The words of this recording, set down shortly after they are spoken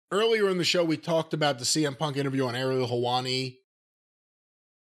earlier in the show, we talked about the CM Punk interview on Ariel Helwani.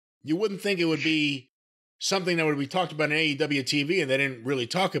 You wouldn't think it would be something that would be talked about on AEW TV, and they didn't really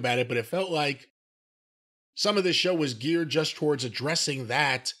talk about it, but it felt like some of this show was geared just towards addressing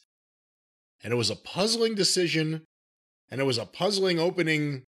that. And it was a puzzling decision, and it was a puzzling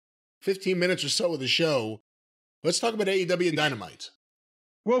opening 15 minutes or so of the show. Let's talk about AEW Dynamite.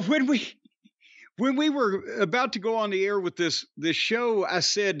 Well, when we were about to go on the air with this show, I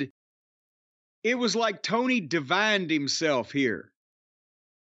said it was like Tony divined himself here.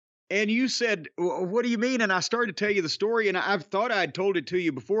 And you said, what do you mean? And I started to tell you the story, and I thought I'd told it to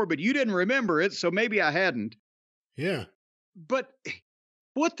you before, but you didn't remember it, so maybe I hadn't. Yeah. But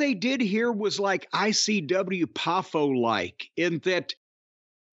what they did here was like ICW PAFO-like, in that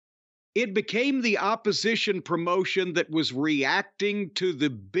it became the opposition promotion that was reacting to the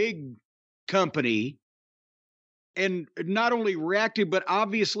big company, and not only reacting, but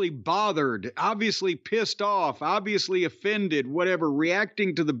obviously bothered, obviously pissed off, obviously offended, whatever,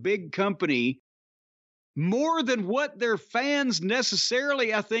 reacting to the big company more than what their fans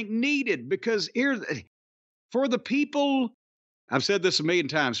necessarily, I think, needed. Because here, for the people, I've said this a million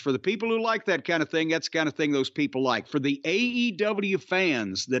times, for the people who like that kind of thing, that's the kind of thing those people like. For the AEW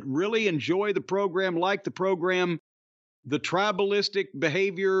fans that really enjoy the program, like the program, the tribalistic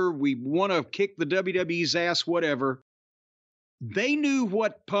behavior, we want to kick the WWE's ass, whatever, they knew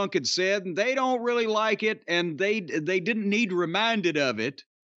what Punk had said, and they don't really like it, and they didn't need reminded of it.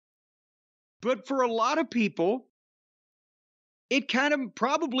 But for a lot of people, it kind of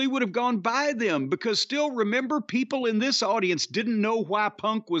probably would have gone by them, because still, remember, people in this audience didn't know why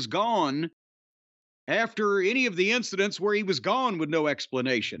Punk was gone after any of the incidents where he was gone with no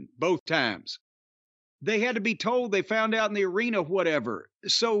explanation, both times. They had to be told, they found out in the arena, whatever.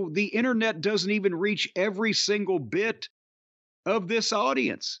 So the internet doesn't even reach every single bit of this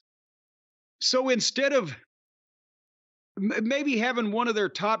audience. So instead of maybe having one of their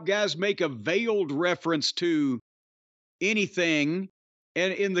top guys make a veiled reference to anything,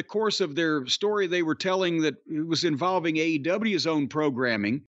 and in the course of their story they were telling that it was involving AEW's own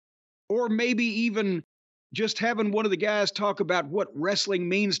programming, or maybe even just having one of the guys talk about what wrestling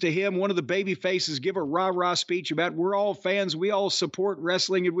means to him, one of the baby faces give a rah-rah speech about we're all fans, we all support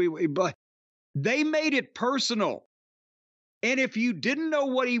wrestling, and but they made it personal. And if you didn't know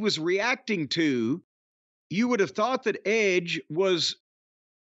what he was reacting to, you would have thought that Edge was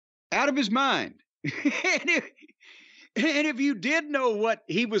out of his mind. And if you did know what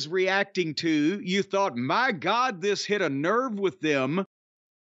he was reacting to, you thought, my God, this hit a nerve with them,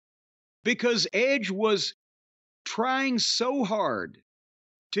 because Edge was trying so hard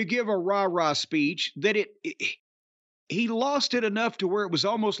to give a rah-rah speech that he lost it enough to where it was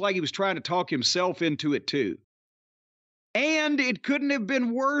almost like he was trying to talk himself into it too. And it couldn't have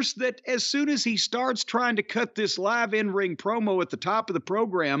been worse that as soon as he starts trying to cut this live in-ring promo at the top of the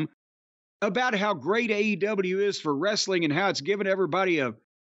program about how great AEW is for wrestling and how it's given everybody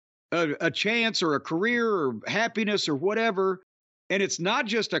a chance or a career or happiness or whatever, and it's not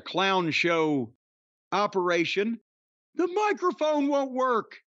just a clown show operation, the microphone won't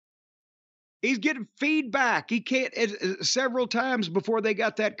work. He's getting feedback. He can't, several times before they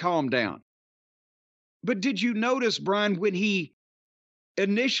got that calmed down. But did you notice, Brian, when he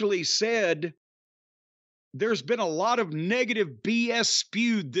initially said, there's been a lot of negative BS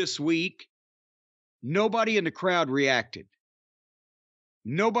spewed this week, nobody in the crowd reacted.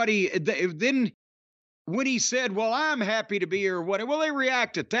 Nobody, then when he said, well, I'm happy to be here, or whatever, well, they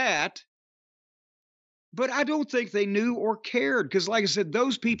react at that. But I don't think they knew or cared, because like I said,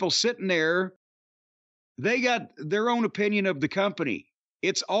 those people sitting there, they got their own opinion of the company.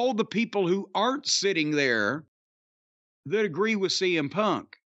 It's all the people who aren't sitting there that agree with CM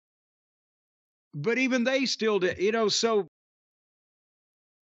Punk. But even they still did, so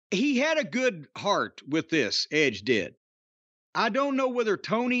he had a good heart with this, Edge did. I don't know whether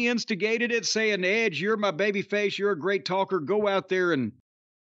Tony instigated it, saying, Edge, you're my baby face, you're a great talker, go out there and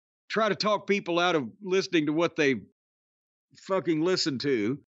try to talk people out of listening to what they fucking listen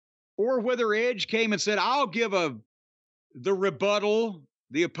to. Or whether Edge came and said, I'll give the rebuttal,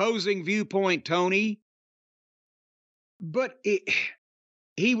 the opposing viewpoint, Tony. But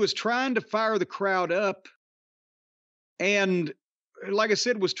he was trying to fire the crowd up, and like I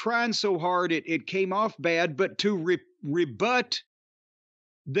said, was trying so hard it came off bad. But to rebut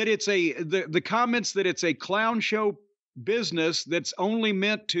that it's the comments that it's a clown show business that's only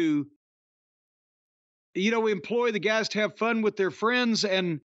meant to, employ the guys to have fun with their friends,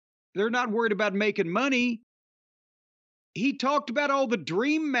 and they're not worried about making money. He talked about all the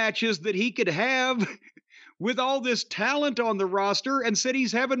dream matches that he could have with all this talent on the roster and said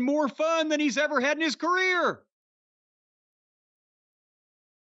he's having more fun than he's ever had in his career.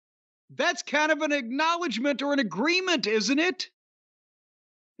 That's kind of an acknowledgement or an agreement, isn't it?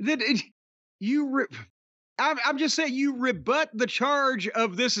 I'm just saying you rebut the charge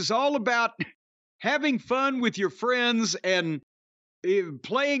of this is all about having fun with your friends and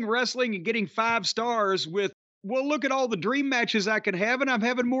playing wrestling and getting 5 stars with, well, look at all the dream matches I can have, and I'm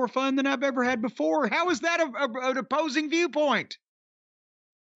having more fun than I've ever had before. How is that an opposing viewpoint?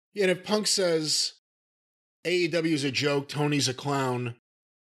 Yeah, and if Punk says AEW is a joke, Tony's a clown,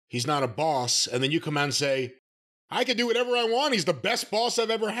 he's not a boss, and then you come out and say, I can do whatever I want, he's the best boss I've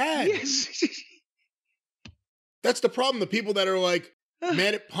ever had. Yes. That's the problem. The people that are like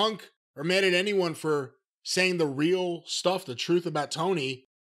mad at Punk or mad at anyone for saying the real stuff, the truth about Tony.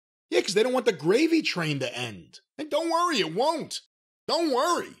 Yeah, because they don't want the gravy train to end. And don't worry, it won't. Don't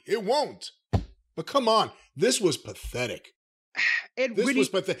worry, it won't. But come on, this was pathetic. This was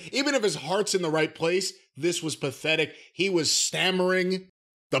pathetic. Even if his heart's in the right place, this was pathetic. He was stammering.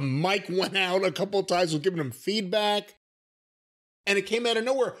 The mic went out a couple of times, was giving him feedback. And it came out of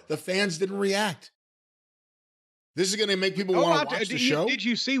nowhere. The fans didn't react. This is going to make people want to watch the show? Did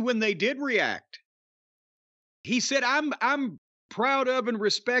you see when they did react? He said, I'm proud of and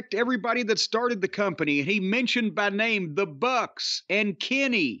respect everybody that started the company. And he mentioned by name the Bucks and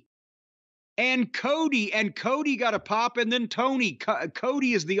Kenny and Cody. And Cody got a pop, and then Tony.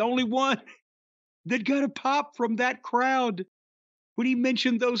 Cody is the only one that got a pop from that crowd when he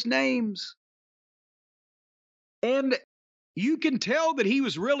mentioned those names. And you can tell that he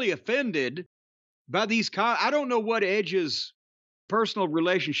was really offended by these. I don't know what Edge's personal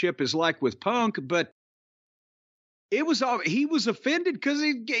relationship is like with Punk, but he was offended because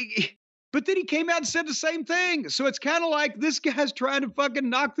but then he came out and said the same thing. So it's kind of like this guy's trying to fucking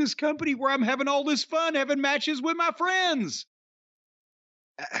knock this company where I'm having all this fun, having matches with my friends.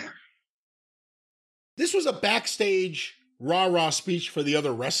 This was a backstage rah-rah speech for the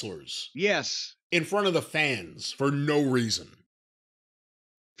other wrestlers. Yes. In front of the fans for no reason.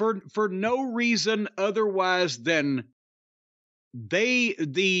 For no reason otherwise than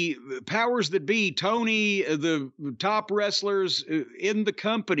the powers that be, Tony, the top wrestlers in the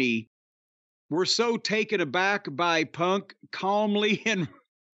company, were so taken aback by Punk calmly and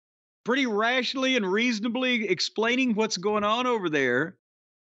pretty rationally and reasonably explaining what's going on over there,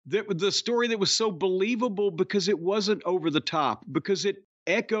 that the story that was so believable because it wasn't over the top, because it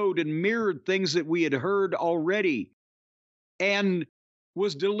echoed and mirrored things that we had heard already and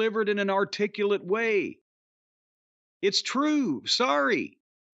was delivered in an articulate way. It's true. Sorry.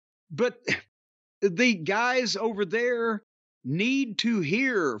 But the guys over there need to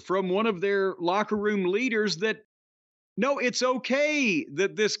hear from one of their locker room leaders that, no, it's okay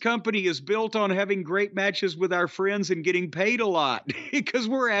that this company is built on having great matches with our friends and getting paid a lot because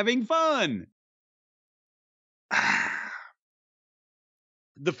we're having fun.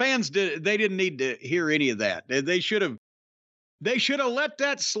 The fans they didn't need to hear any of that. They should have let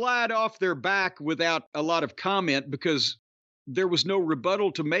that slide off their back without a lot of comment because there was no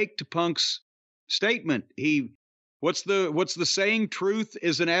rebuttal to make to Punk's statement. What's the saying? Truth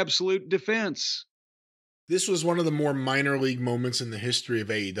is an absolute defense. This was one of the more minor league moments in the history of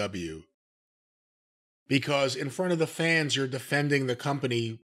AEW. Because in front of the fans, you're defending the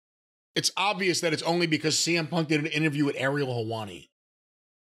company. It's obvious that it's only because CM Punk did an interview with Ariel Helwani.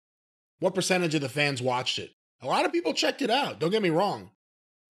 What percentage of the fans watched it? A lot of people checked it out. Don't get me wrong.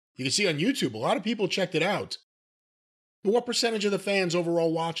 You can see on YouTube, a lot of people checked it out. But what percentage of the fans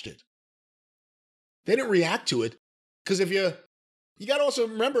overall watched it? They didn't react to it. Because if you got to also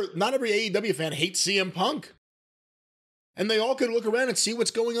remember, not every AEW fan hates CM Punk. And they all could look around and see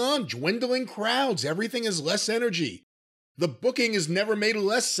what's going on. Dwindling crowds. Everything is less energy. The booking has never made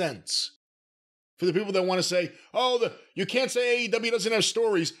less sense. For the people that want to say, you can't say AEW doesn't have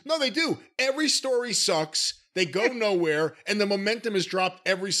stories. No, they do. Every story sucks. They go nowhere, and the momentum is dropped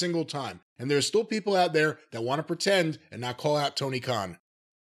every single time. And there's still people out there that want to pretend and not call out Tony Khan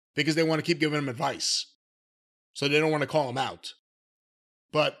because they want to keep giving him advice. So they don't want to call him out.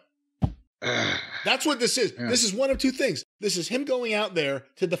 But that's what this is. Yeah. This is one of two things. This is him going out there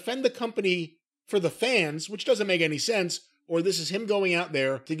to defend the company for the fans, which doesn't make any sense, or this is him going out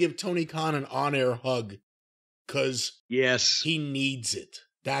there to give Tony Khan an on-air hug because he needs it.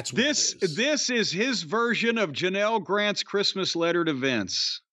 That's what this it is. This is his version of Janelle Grant's Christmas letter to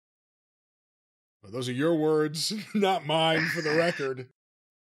Vince. Well, those are your words, not mine, for the record.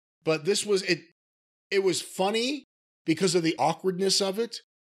 But this was it. It was funny because of the awkwardness of it,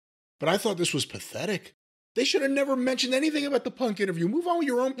 but I thought this was pathetic. They should have never mentioned anything about the Punk interview. Move on with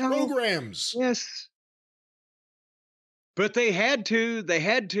your own programs. Yes. But they had to,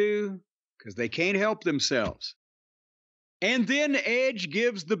 because they can't help themselves. And then Edge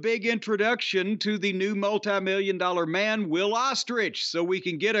gives the big introduction to the new multi-million-dollar man, Will Ostrich, so we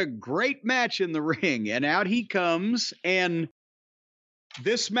can get a great match in the ring. And out he comes, and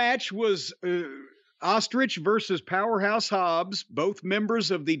this match was Ostrich versus Powerhouse Hobbs, both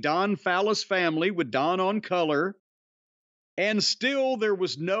members of the Don Fallis family with Don on color. And still there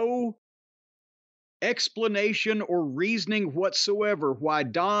was no explanation or reasoning whatsoever why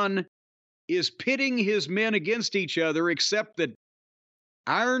Don is pitting his men against each other, except that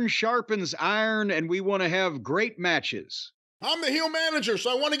iron sharpens iron and we want to have great matches. I'm the heel manager,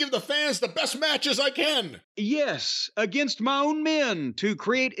 so I want to give the fans the best matches I can. Yes, against my own men to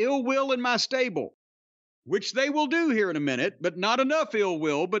create ill will in my stable, which they will do here in a minute, but not enough ill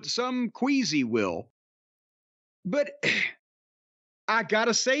will, but some queasy will. But I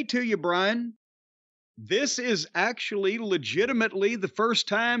gotta say to you, Brian, this is actually legitimately the first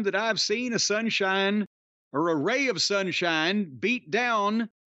time that I've seen a sunshine or a ray of sunshine beat down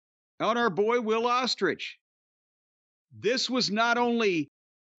on our boy Will Ostrich. This was not only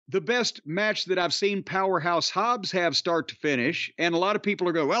the best match that I've seen Powerhouse Hobbs have start to finish, and a lot of people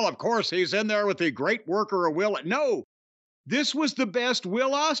are going, well, of course, he's in there with the great worker of Will. No, this was the best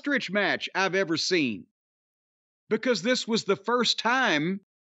Will Ostrich match I've ever seen, because this was the first time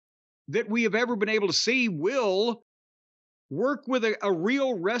that we have ever been able to see Will work with a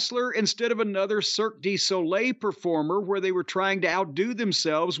real wrestler instead of another Cirque du Soleil performer where they were trying to outdo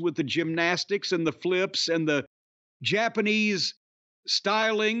themselves with the gymnastics and the flips and the Japanese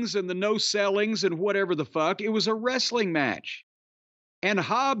stylings and the no-sellings and whatever the fuck. It was a wrestling match. And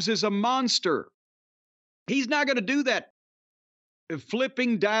Hobbs is a monster. He's not going to do that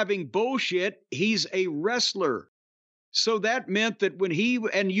flipping, diving bullshit. He's a wrestler. So that meant that when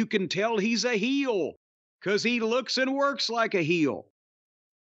and you can tell he's a heel because he looks and works like a heel.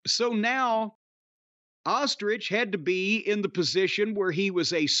 So now Ostrich had to be in the position where he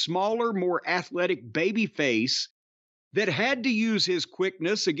was a smaller, more athletic babyface that had to use his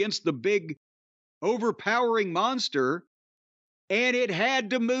quickness against the big, overpowering monster, and it had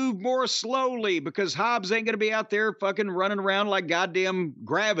to move more slowly because Hobbs ain't going to be out there fucking running around like goddamn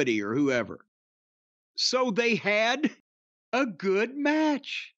Gravity or whoever. So they had a good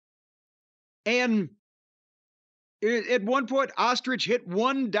match. And at one point, Ostrich hit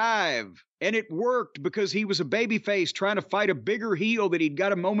one dive, and it worked because he was a babyface trying to fight a bigger heel that he'd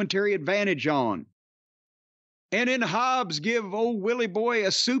got a momentary advantage on. And then Hobbs give old Willie Boy a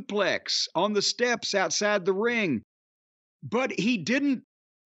suplex on the steps outside the ring. But he didn't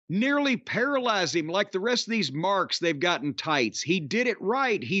nearly paralyze him like the rest of these marks they've got in tights. He did it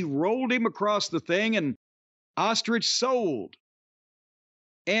right. He rolled him across the thing, and Ostrich sold.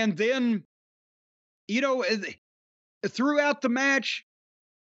 And then, throughout the match,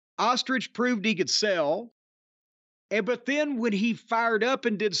 Ostrich proved he could sell. But then when he fired up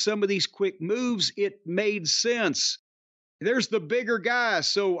and did some of these quick moves, it made sense. There's the bigger guy,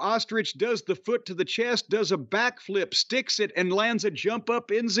 so Ostrich does the foot to the chest, does a backflip, sticks it, and lands a jump up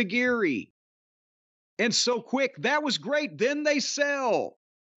enziguri. And so quick, that was great. Then they sell.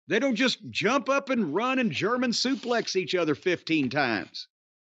 They don't just jump up and run and German suplex each other 15 times.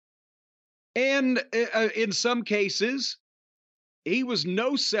 And in some cases, he was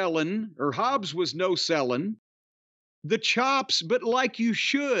no-selling, or Hobbs was no-selling the chops, but like you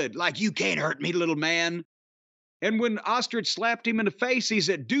should. Like, you can't hurt me, little man. And when Ostrich slapped him in the face, he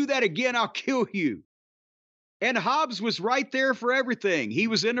said, do that again, I'll kill you. And Hobbs was right there for everything. He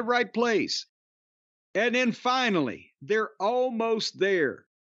was in the right place. And then finally, they're almost there.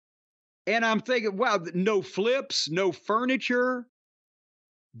 And I'm thinking, wow, no flips, no furniture.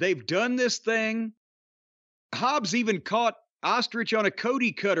 They've done this thing. Hobbs even caught Ostrich on a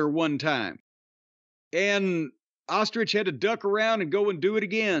Cody cutter one time. And Ostrich had to duck around and go and do it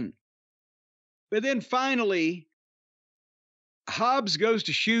again. But then finally, Hobbs goes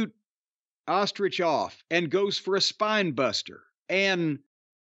to shoot Ostrich off and goes for a spine buster. And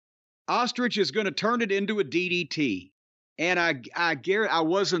Ostrich is going to turn it into a DDT. And I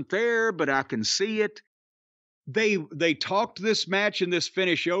wasn't there, but I can see it. They talked this match and this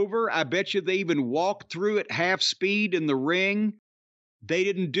finish over. I bet you they even walked through at half speed in the ring. They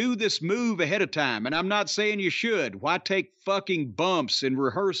didn't do this move ahead of time, and I'm not saying you should. Why take fucking bumps in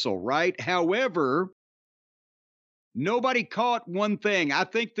rehearsal, right? However, nobody caught one thing. I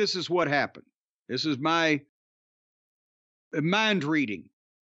think this is what happened. This is my mind reading.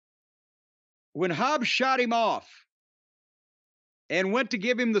 When Hobbs shot him off and went to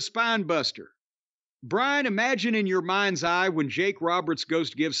give him the spine buster, Brian, imagine in your mind's eye when Jake Roberts goes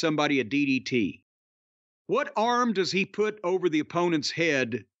to give somebody a DDT. What arm does he put over the opponent's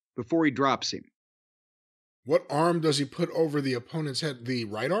head before he drops him? What arm does he put over the opponent's head? The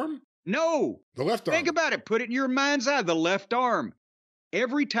right arm? No. The left arm. Think about it. Put it in your mind's eye. The left arm.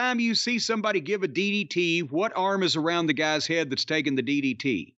 Every time you see somebody give a DDT, what arm is around the guy's head that's taking the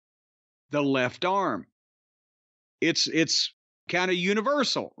DDT? The left arm. It's kind of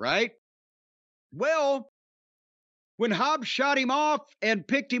universal, right? Well, when Hobbs shot him off and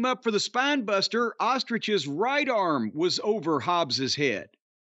picked him up for the spine buster, Ostrich's right arm was over Hobbs's head.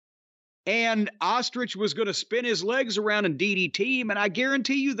 And Ostrich was going to spin his legs around and DDT him, and I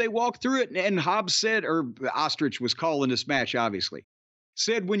guarantee you they walked through it, and Hobbs said, or Ostrich was calling this match, obviously,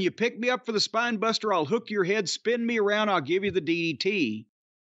 said, when you pick me up for the spine buster, I'll hook your head, spin me around, I'll give you the DDT.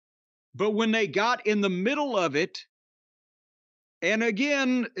 But when they got in the middle of it, and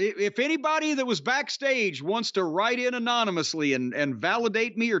again, if anybody that was backstage wants to write in anonymously and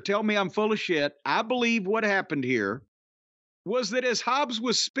validate me or tell me I'm full of shit, I believe what happened here was that as Hobbs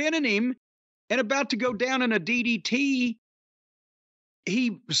was spinning him and about to go down in a DDT,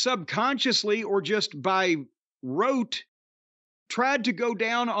 he subconsciously or just by rote tried to go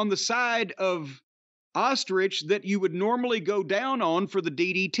down on the side of Ostrich that you would normally go down on for the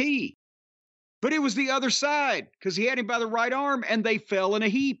DDT. But it was the other side because he had him by the right arm and they fell in a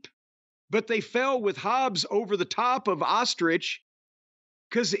heap. But they fell with Hobbs over the top of Ostrich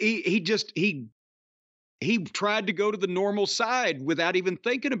because he tried to go to the normal side without even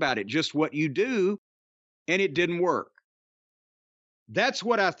thinking about it, just what you do, and it didn't work. That's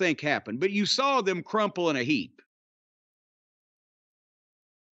what I think happened. But you saw them crumple in a heap.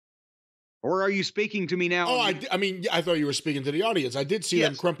 Or are you speaking to me now? Oh, I mean, I thought you were speaking to the audience. I did see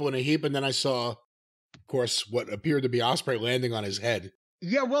them crumple in a heap, and then I saw, of course, what appeared to be Ospreay landing on his head.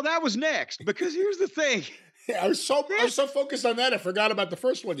 Yeah, well, that was next, because here's the thing. Yeah, I was so focused on that, I forgot about the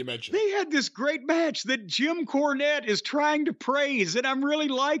first one you mentioned. They had this great match that Jim Cornette is trying to praise, and I'm really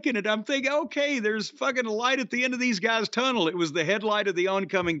liking it. I'm thinking, okay, there's fucking light at the end of these guys' tunnel. It was the headlight of the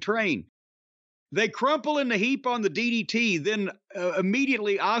oncoming train. They crumple in the heap on the DDT. Then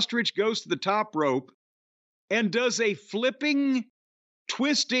immediately Ostrich goes to the top rope and does a flipping,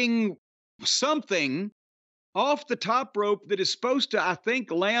 twisting something off the top rope that is supposed to, I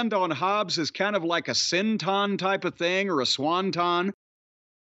think, land on Hobbs as kind of like a senton type of thing or a swanton.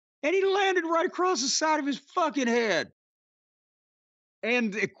 And he landed right across the side of his fucking head.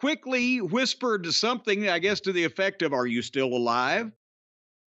 And quickly whispered something, I guess, to the effect of, "Are you still alive?"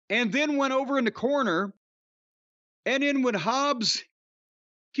 And then went over in the corner. And then when Hobbs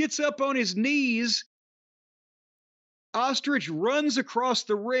gets up on his knees, Ostrich runs across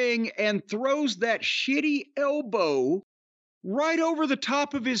the ring and throws that shitty elbow right over the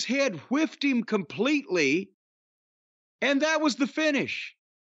top of his head, whiffed him completely. And that was the finish.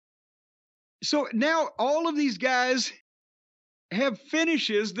 So now all of these guys have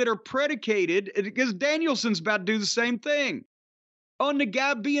finishes that are predicated, because Danielson's about to do the same thing, on the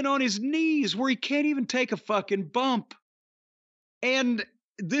guy being on his knees where he can't even take a fucking bump. And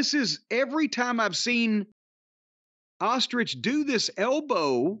this is every time I've seen Ostrich do this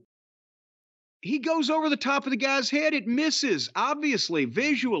elbow, he goes over the top of the guy's head. It misses, obviously,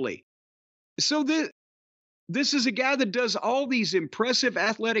 visually. So this is a guy that does all these impressive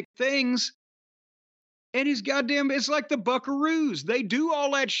athletic things. And he's goddamn, it's like the Buckaroos. They do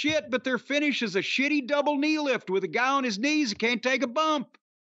all that shit, but their finish is a shitty double knee lift with a guy on his knees who can't take a bump.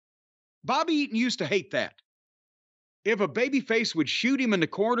 Bobby Eaton used to hate that. If a babyface would shoot him in the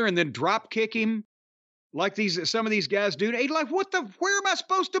corner and then drop kick him, like some of these guys do, he'd like, where am I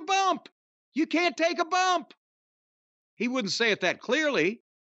supposed to bump? You can't take a bump. He wouldn't say it that clearly,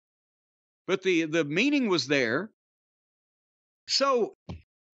 but the meaning was there. So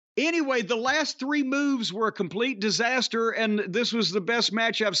anyway, the last three moves were a complete disaster, and this was the best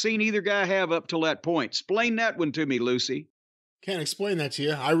match I've seen either guy have up till that point. Explain that one to me, Lucy. Can't explain that to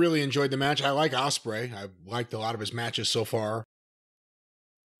you. I really enjoyed the match. I like Ospreay. I've liked a lot of his matches so far.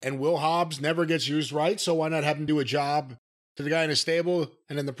 And Will Hobbs never gets used right, so why not have him do a job to the guy in his stable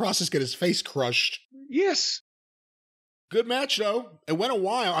and in the process get his face crushed? Yes. Good match, though. It went a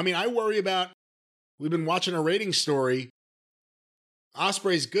while. I mean, I worry about, we've been watching a rating story.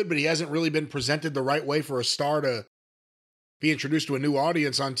 Ospreay's good, but he hasn't really been presented the right way for a star to be introduced to a new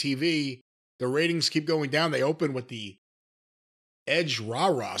audience on TV. The ratings keep going down. They open with the Edge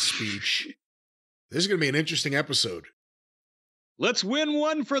rah-rah speech. This is going to be an interesting episode. Let's win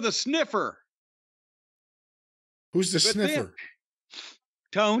one for the sniffer. Who's the sniffer?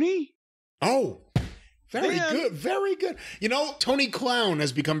 Tony. Oh, very good. Very good. You know, Tony Clown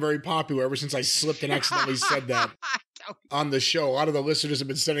has become very popular ever since I slipped and accidentally said that on the show. A lot of the listeners have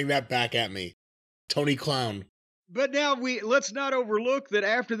been sending that back at me. Tony Clown. But now let's not overlook that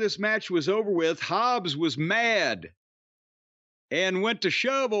after this match was over with, Hobbs was mad and went to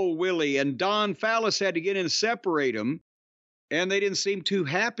shove old Willie, and Don Fallis had to get in and separate them, and they didn't seem too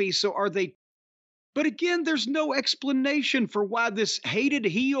happy. So are they? But again, there's no explanation for why this hated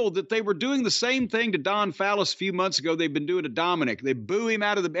heel that they were doing the same thing to Don Fallis a few months ago they've been doing to Dominic. They boo him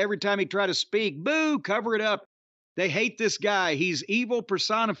out of every time he tried to speak. Boo, cover it up. They hate this guy. He's evil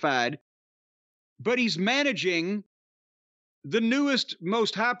personified. But he's managing the newest,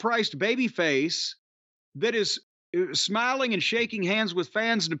 most high-priced babyface that is smiling and shaking hands with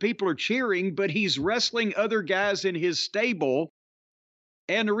fans and people are cheering, but he's wrestling other guys in his stable.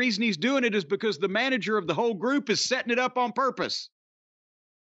 And the reason he's doing it is because the manager of the whole group is setting it up on purpose.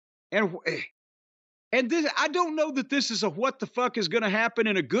 And this, I don't know that this is a what the fuck is going to happen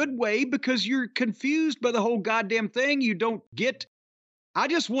in a good way, because you're confused by the whole goddamn thing. You don't get... I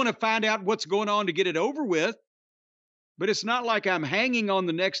just want to find out what's going on to get it over with. But it's not like I'm hanging on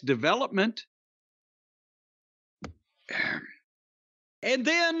the next development. And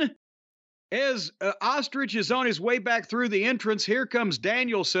then, as Ostrich is on his way back through the entrance, here comes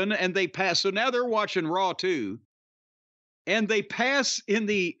Danielson, and they pass. So now they're watching Raw too. And they pass in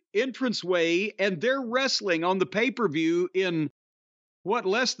the entranceway, and they're wrestling on the pay-per-view in,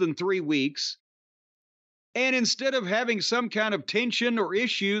 less than 3 weeks. And instead of having some kind of tension or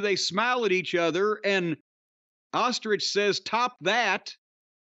issue, they smile at each other, and Ostrich says, "Top that."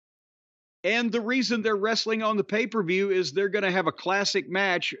 And the reason they're wrestling on the pay-per-view is they're going to have a classic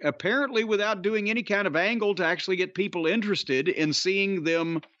match, apparently without doing any kind of angle to actually get people interested in seeing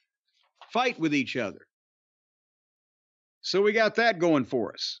them fight with each other. So we got that going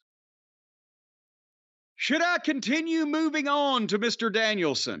for us. Should I continue moving on to Mr.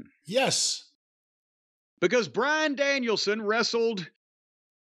 Danielson? Yes. Because Bryan Danielson wrestled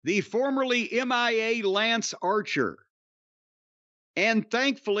the formerly MIA Lance Archer. And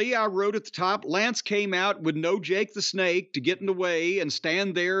thankfully, I wrote at the top, Lance came out with no Jake the Snake to get in the way and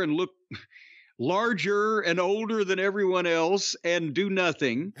stand there and look larger and older than everyone else and do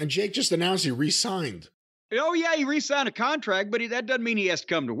nothing. And Jake just announced he re-signed. Oh, yeah, he re-signed a contract, but that doesn't mean he has to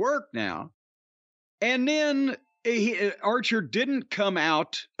come to work now. And then Archer didn't come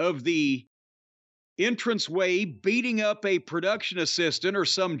out of the entranceway beating up a production assistant or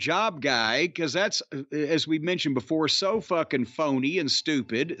some job guy, because that's, as we mentioned before, so fucking phony and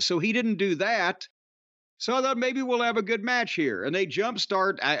stupid. So he didn't do that. So I thought maybe we'll have a good match here. And they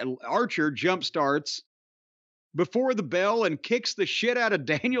Archer jumpstarts before the bell and kicks the shit out of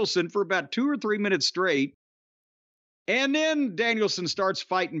Danielson for about 2 or 3 minutes straight. And then Danielson starts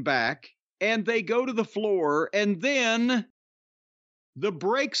fighting back, and they go to the floor, and then the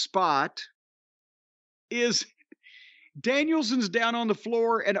break spot is Danielson's down on the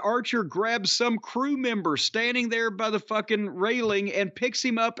floor, and Archer grabs some crew member standing there by the fucking railing and picks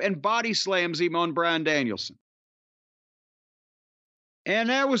him up and body slams him on Bryan Danielson. And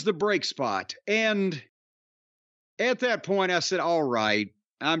that was the break spot. And at that point, I said, all right,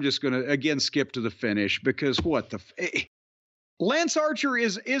 I'm just going to, again, skip to the finish, because Lance Archer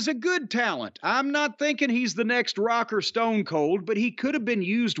is a good talent. I'm not thinking he's the next Rock or Stone Cold, but he could have been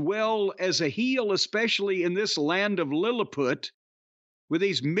used well as a heel, especially in this land of Lilliput, with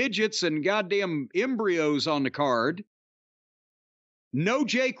these midgets and goddamn embryos on the card. No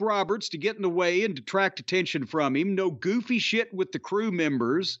Jake Roberts to get in the way and detract attention from him. No goofy shit with the crew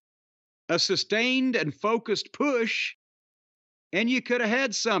members. A sustained and focused push, and you could have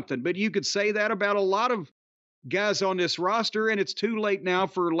had something. But you could say that about a lot of guys on this roster, and it's too late now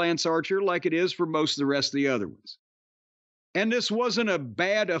for Lance Archer, like it is for most of the rest of the other ones. And this wasn't a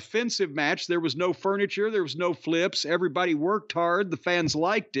bad offensive match. There was no furniture. There was no flips. Everybody worked hard. The fans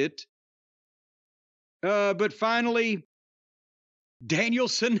liked it. But finally,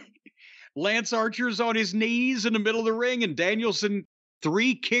 Lance Archer's on his knees in the middle of the ring, and Danielson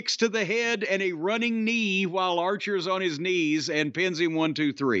 3 kicks to the head and a running knee while Archer's on his knees and pins him 1,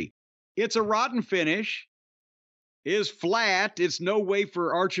 2, 3. It's a rotten finish. Is flat. It's no way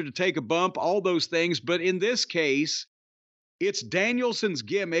for Archer to take a bump, all those things. But in this case, it's Danielson's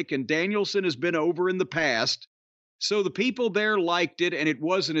gimmick, and Danielson has been over in the past. So the people there liked it, and it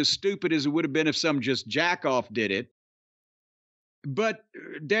wasn't as stupid as it would have been if some just jackoff did it. But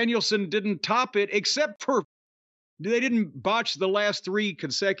Danielson didn't top it, except for they didn't botch the last 3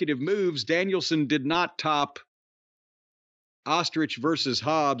 consecutive moves. Danielson did not top Ostrich versus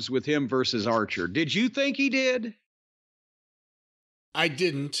Hobbs with him versus Archer. Did you think he did? I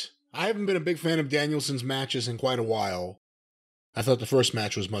didn't. I haven't been a big fan of Danielson's matches in quite a while. I thought the first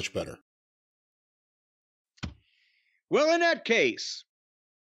match was much better. Well, in that case,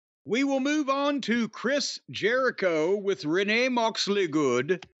 We will move on to Chris Jericho with Renee Moxley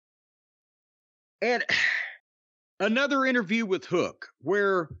Good. And another interview with Hook,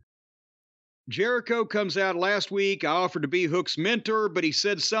 where Jericho comes out last week. I offered to be Hook's mentor, but he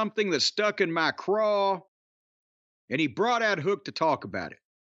said something that stuck in my craw. And he brought out Hook to talk about it.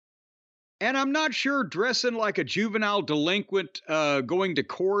 And I'm not sure dressing like a juvenile delinquent going to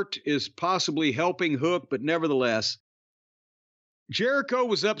court is possibly helping Hook, but nevertheless, Jericho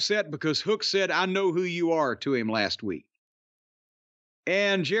was upset because Hook said, "I know who you are," to him last week.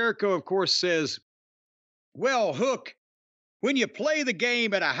 And Jericho, of course, says, "Well, Hook, when you play the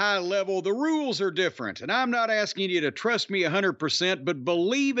game at a high level, the rules are different. And I'm not asking you to trust me 100%, but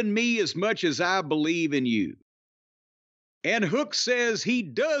believe in me as much as I believe in you." And Hook says he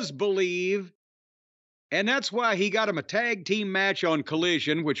does believe, and that's why he got him a tag team match on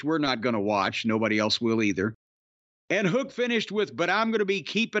Collision, which we're not going to watch. Nobody else will either. And Hook finished with, "But I'm going to be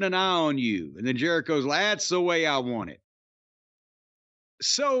keeping an eye on you." And then Jericho's like, "That's the way I want it."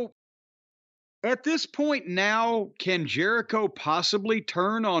 So at this point now, can Jericho possibly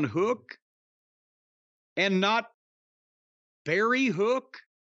turn on Hook and not bury Hook?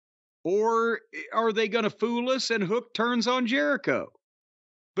 Or are they going to fool us and Hook turns on Jericho?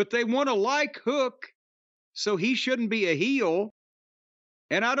 But they want to like Hook, so he shouldn't be a heel.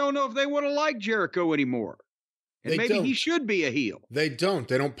 And I don't know if they want to like Jericho anymore. And maybe he should be a heel. They don't.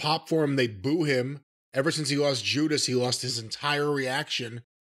 They don't pop for him. They boo him. Ever since he lost Judas, he lost his entire reaction.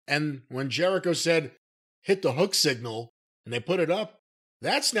 And when Jericho said, "hit the Hook signal," and they put it up,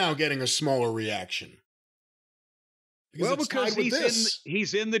 that's now getting a smaller reaction. Because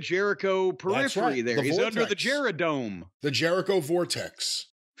he's in the Jericho periphery there. He's under the Jerodome. The Jericho vortex.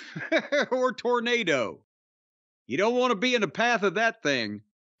 Or tornado. You don't want to be in the path of that thing.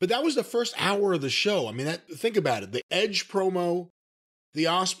 But that was the first hour of the show. I mean, think about it. The Edge promo, the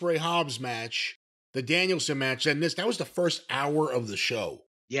Ospreay Hobbs match, the Danielson match, and that was the first hour of the show.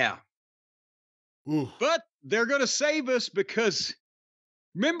 Yeah. Ooh. But they're going to save us because...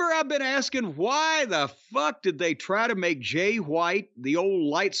 remember, I've been asking, why the fuck did they try to make Jay White, the old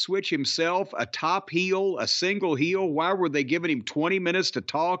light switch himself, a top heel, a single heel? Why were they giving him 20 minutes to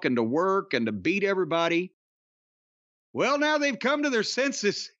talk and to work and to beat everybody? Well, now they've come to their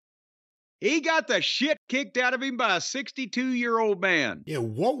senses. He got the shit kicked out of him by a 62-year-old man. Yeah,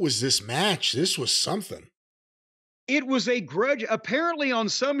 what was this match? This was something. It was a grudge. Apparently on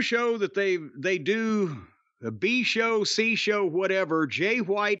some show that they do... a B show, C show, whatever, Jay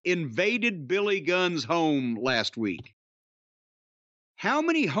White invaded Billy Gunn's home last week. How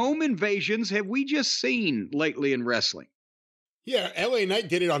many home invasions have we just seen lately in wrestling? Yeah, LA Knight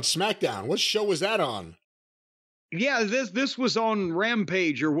did it on SmackDown. What show was that on? Yeah, this was on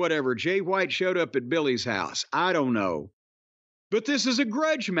Rampage or whatever. Jay White showed up at Billy's house. I don't know. But this is a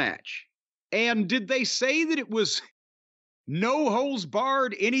grudge match. And did they say that it was... no holds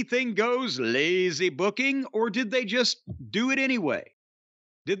barred, anything goes, lazy booking, or did they just do it anyway?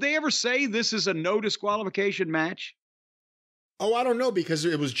 Did they ever say this is a no disqualification match? Oh, I don't know, because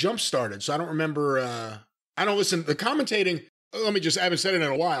it was jump started, so I don't remember. I don't listen. The commentating, I haven't said it in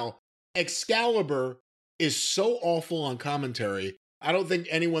a while. Excalibur is so awful on commentary. I don't think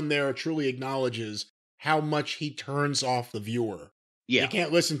anyone there truly acknowledges how much he turns off the viewer. Yeah. You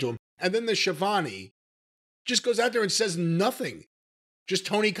can't listen to him. And then the Shivani just goes out there and says nothing. Just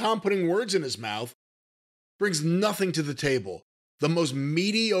Tony Khan putting words in his mouth, brings nothing to the table. The most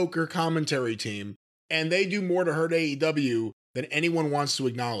mediocre commentary team, and they do more to hurt AEW than anyone wants to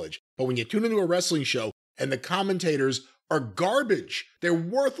acknowledge. But when you tune into a wrestling show and the commentators are garbage, they're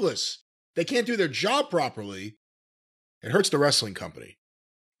worthless, they can't do their job properly, it hurts the wrestling company.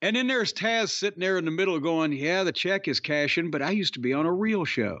 And then there's Taz sitting there in the middle going, "Yeah, the check is cashing, but I used to be on a real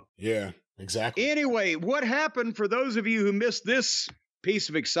show." Yeah. Exactly. Anyway, what happened, for those of you who missed this piece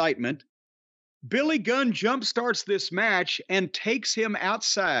of excitement, Billy Gunn jumpstarts this match and takes him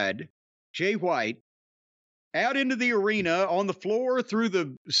outside, Jay White, out into the arena, on the floor, through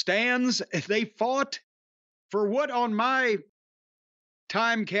the stands. They fought for what on my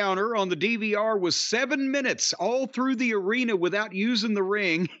time counter on the DVR was 7 minutes, all through the arena without using the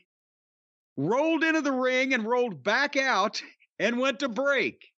ring, rolled into the ring and rolled back out and went to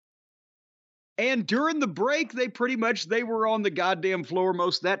break. And during the break, they were on the goddamn floor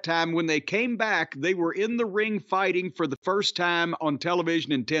most of that time. When they came back, they were in the ring fighting for the first time on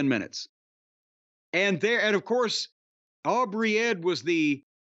television in 10 minutes. And of course, Aubrey Ed was the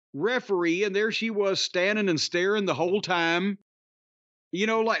referee, and there she was standing and staring the whole time. You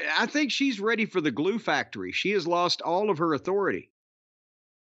know, like, I think she's ready for the glue factory. She has lost all of her authority.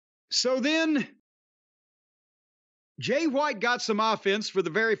 So then Jay White got some offense for the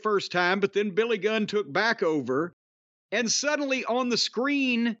very first time, but then Billy Gunn took back over. And suddenly on the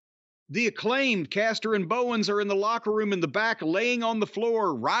screen, the Acclaimed, Caster and Bowens, are in the locker room in the back, laying on the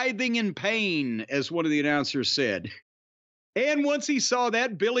floor, writhing in pain, as one of the announcers said. And once he saw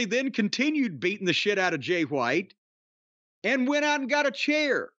that, Billy then continued beating the shit out of Jay White and went out and got a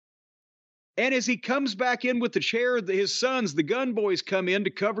chair. And as he comes back in with the chair, his sons, the Gun Boys, come in to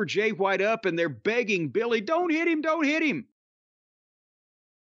cover Jay White up, and they're begging Billy, don't hit him, don't hit him.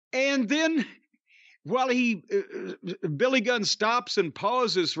 And then while Billy Gunn stops and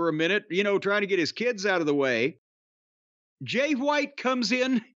pauses for a minute, trying to get his kids out of the way, Jay White comes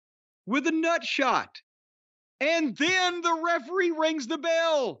in with a nut shot. And then the referee rings the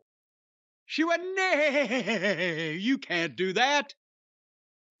bell. She went, "Nay, you can't do that."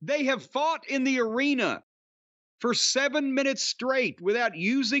 They have fought in the arena for 7 minutes straight without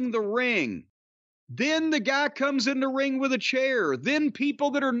using the ring. Then the guy comes in the ring with a chair. Then people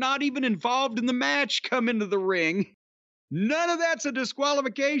that are not even involved in the match come into the ring. None of that's a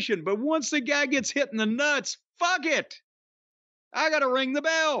disqualification. But once the guy gets hit in the nuts, fuck it. I got to ring the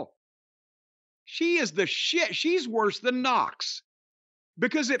bell. She is the shit. She's worse than Knox.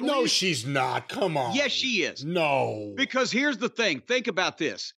 Because No, she's not. Come on. Yes, she is. No. Because here's the thing. Think about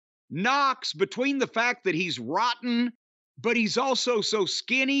this. Knox, between the fact that he's rotten, but he's also so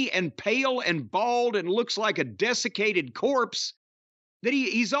skinny and pale and bald and looks like a desiccated corpse, that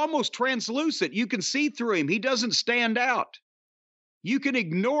he's almost translucent. You can see through him. He doesn't stand out. You can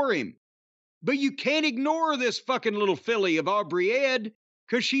ignore him. But you can't ignore this fucking little filly of Aubriette,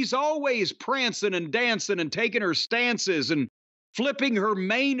 because she's always prancing and dancing and taking her stances and flipping her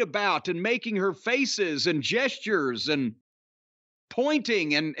mane about and making her faces and gestures and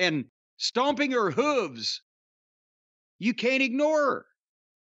pointing and stomping her hooves. You can't ignore her.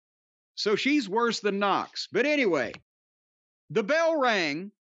 So she's worse than Knox. But anyway, the bell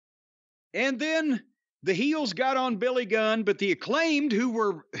rang, and then the heels got on Billy Gunn, but the Acclaimed, who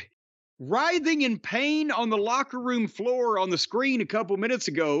were writhing in pain on the locker room floor on the screen a couple minutes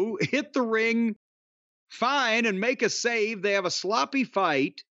ago, hit the ring fine and make a save. They have a sloppy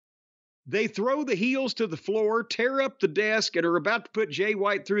fight. They throw the heels to the floor, tear up the desk, and are about to put Jay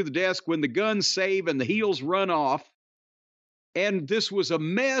White through the desk when the Guns save and the heels run off. And this was a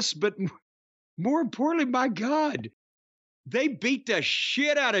mess, but more importantly, my God, they beat the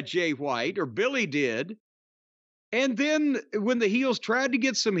shit out of Jay White, or Billy did. And then when the heels tried to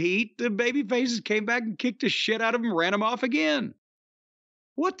get some heat, the baby faces came back and kicked the shit out of them, ran them off again.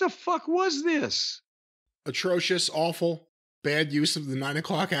 What the fuck was this? Atrocious, awful, bad use of the 9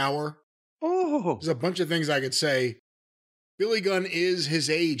 o'clock hour. Oh. There's a bunch of things I could say. Billy Gunn is his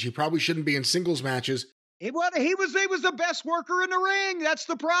age. He probably shouldn't be in singles matches. He was the best worker in the ring. That's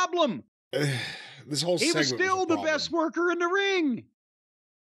the problem. This whole segment was still the best worker in the ring.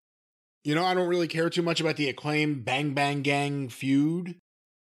 I don't really care too much about the Acclaimed Bang Bang Gang feud.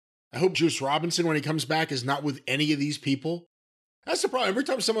 I hope Juice Robinson, when he comes back, is not with any of these people. That's the problem. Every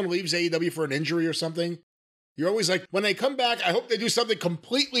time someone leaves AEW for an injury or something, you're always like, when they come back, I hope they do something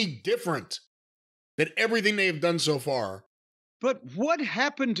completely different than everything they have done so far. But what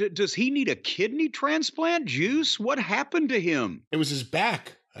happened to, does he need a kidney transplant, Juice? What happened to him? It was his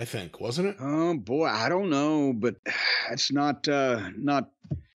back, I think, wasn't it? Oh, boy, I don't know, but it's not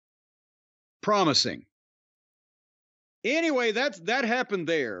promising. Anyway, that happened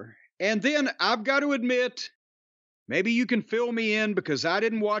there. And then I've got to admit, maybe you can fill me in because I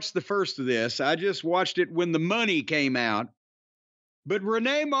didn't watch the first of this. I just watched it when the money came out. But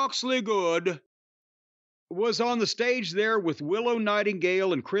Renee Moxley Good was on the stage there with Willow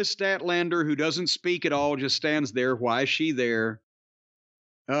Nightingale and Chris Statlander, who doesn't speak at all, just stands there. Why is she there?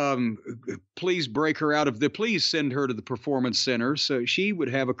 Please break her out of please send her to the Performance Center so she would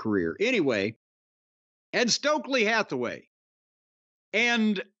have a career. Anyway, and Stokely Hathaway.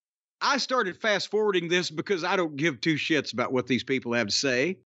 And I started fast forwarding this because I don't give two shits about what these people have to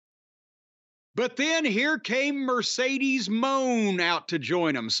say. But then here came Mercedes Moan out to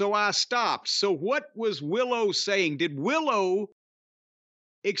join them. So I stopped. So what was Willow saying? Did Willow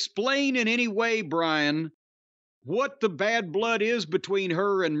explain in any way, Brian, what the bad blood is between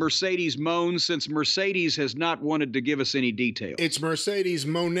her and Mercedes Moan, since Mercedes has not wanted to give us any detail? It's Mercedes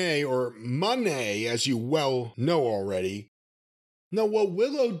Monet, or Monet, as you well know already. No, what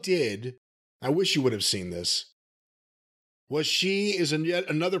Willow did, I wish you would have seen this, was she is yet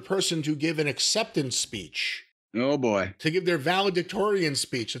another person to give an acceptance speech. Oh, boy. To give their valedictorian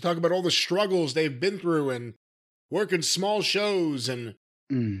speech, to talk about all the struggles they've been through and working small shows. And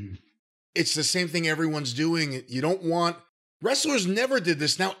it's the same thing everyone's doing. You don't want... Wrestlers never did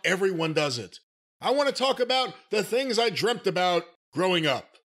this. Now everyone does it. I want to talk about the things I dreamt about growing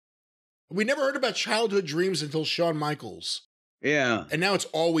up. We never heard about childhood dreams until Shawn Michaels. Yeah. And now it's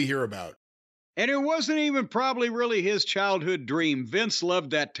all we hear about. And it wasn't even probably really his childhood dream. Vince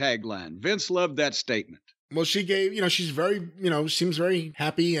loved that tagline. Vince loved that statement. Well, she gave, she's very, seems very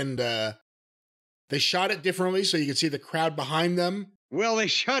happy, and they shot it differently so you could see the crowd behind them. Well, they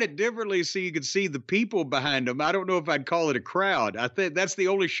shot it differently so you could see the people behind them. I don't know if I'd call it a crowd. I think that's the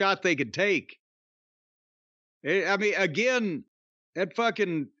only shot they could take. I mean, again, that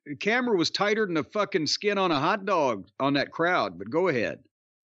fucking camera was tighter than the fucking skin on a hot dog on that crowd, but go ahead.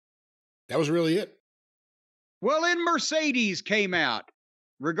 That was really it. Well, then Mercedes came out,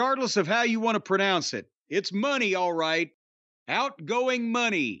 regardless of how you want to pronounce it. It's money, all right. Outgoing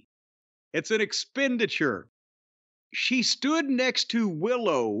money. It's an expenditure. She stood next to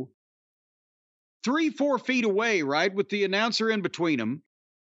Willow 3-4 feet away, right, with the announcer in between them,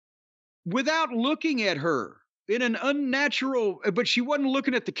 without looking at her in an unnatural, but she wasn't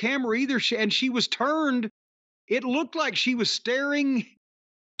looking at the camera either, and she was turned. It looked like she was staring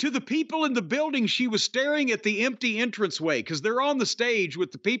to the people in the building. She was staring at the empty entranceway because they're on the stage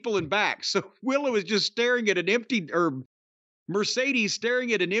with the people in back. So Willow is just staring at Mercedes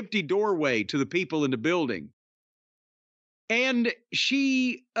staring at an empty doorway to the people in the building. And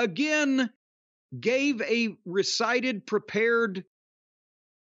she, again, gave a recited, prepared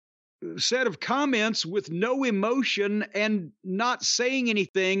set of comments with no emotion and not saying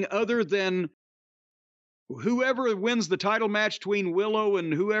anything other than whoever wins the title match between Willow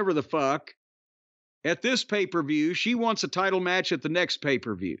and whoever the fuck at this pay-per-view, she wants a title match at the next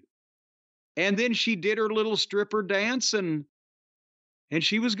pay-per-view. And then she did her little stripper dance and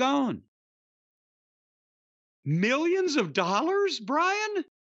she was gone. Millions of dollars, Brian?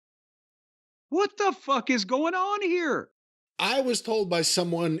 What the fuck is going on here? I was told by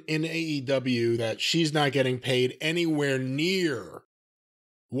someone in AEW that she's not getting paid anywhere near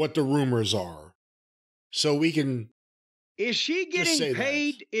what the rumors are. So we can. Is she getting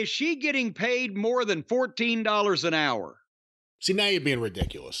paid? That. Is she getting paid more than $14 an hour? See, now you're being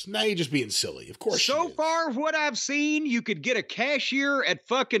ridiculous. Now you're just being silly. Of course. So far, what I've seen, you could get a cashier at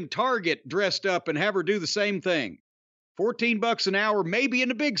fucking Target dressed up and have her do the same thing. $14 an hour, maybe in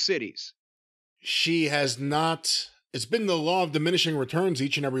the big cities. She has not. It's been the law of diminishing returns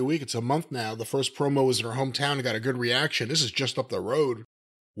each and every week. It's a month now. The first promo was in her hometown and got a good reaction. This is just up the road,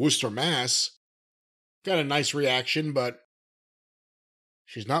 Worcester, Mass. Got a nice reaction, but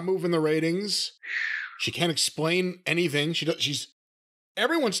she's not moving the ratings. She can't explain anything.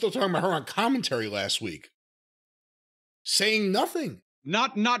 Everyone's still talking about her on commentary last week, saying nothing.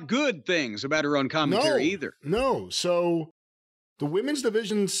 Not good things about her on commentary either. No. So the women's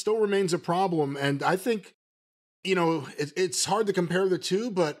division still remains a problem, and I think, it's hard to compare the two,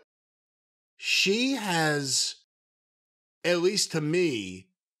 but she has, at least to me,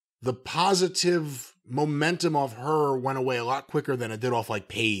 the positive momentum of her went away a lot quicker than it did off like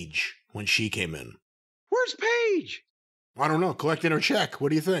Paige when she came in. Where's Paige? I don't know. Collecting her check. What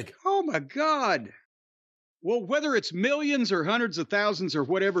do you think? Oh, my God. Well, whether it's millions or hundreds of thousands or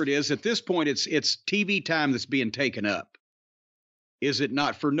whatever it is, at this point, it's TV time that's being taken up. Is it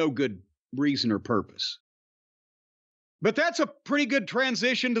not, for no good reason or purpose? But that's a pretty good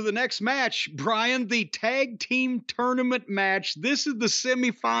transition to the next match, Brian, the tag team tournament match. This is the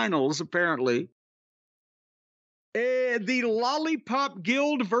semifinals, apparently. The Lollipop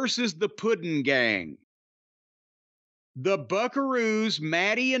Guild versus the Puddin' Gang. The Buckaroos,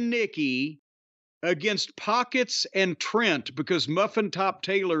 Maddie and Nikki, against Pockets and Trent, because Muffin Top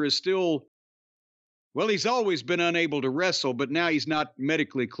Taylor is still, well, he's always been unable to wrestle, but now he's not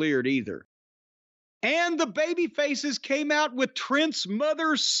medically cleared either. And the babyfaces came out with Trent's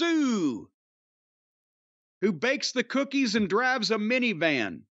mother, Sue, who bakes the cookies and drives a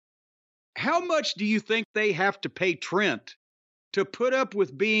minivan. How much do you think they have to pay Trent to put up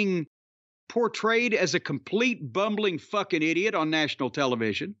with being portrayed as a complete bumbling fucking idiot on national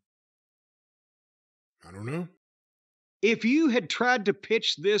television? I don't know. If you had tried to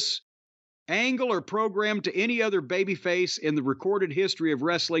pitch this angle or program to any other babyface in the recorded history of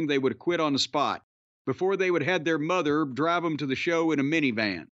wrestling, they would have quit on the spot before they would have had their mother drive them to the show in a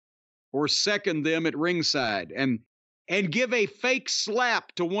minivan or second them at ringside and give a fake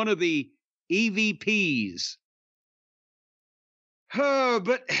slap to one of the EVPs.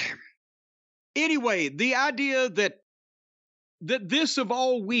 But anyway, the idea that this of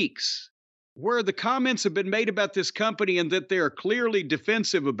all weeks, where the comments have been made about this company and that they're clearly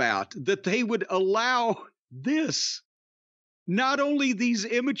defensive about, that they would allow this, not only these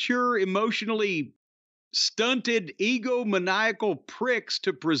immature, emotionally stunted, egomaniacal pricks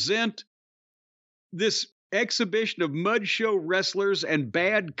to present this exhibition of mud show wrestlers and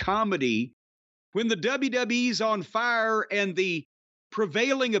bad comedy when the WWE's on fire and the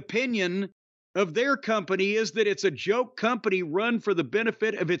prevailing opinion of their company is that it's a joke company run for the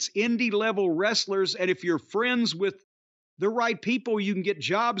benefit of its indie level wrestlers. And if you're friends with the right people, you can get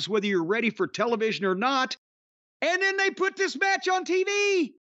jobs whether you're ready for television or not. And then they put this match on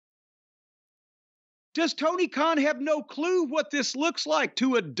TV. Does Tony Khan have no clue what this looks like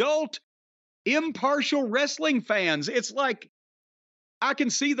to adult, impartial wrestling fans? It's like I can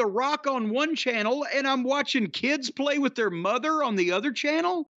see The Rock on one channel and I'm watching kids play with their mother on the other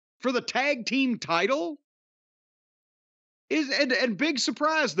channel for the tag team title. And big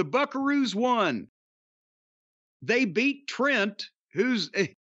surprise, the Buckaroos won. They beat Trent, who's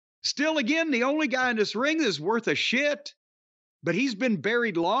still, again, the only guy in this ring that's worth a shit, but he's been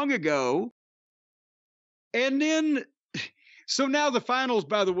buried long ago. And then, so now the finals,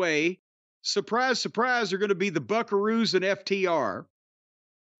 by the way, surprise, surprise, are going to be the Buckaroos and FTR.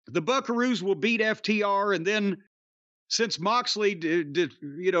 The Buckaroos will beat FTR, and then since Moxley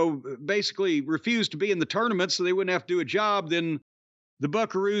basically refused to be in the tournament so they wouldn't have to do a job, then the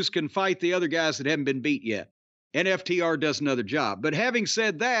Buckaroos can fight the other guys that haven't been beat yet. And FTR does another job. But having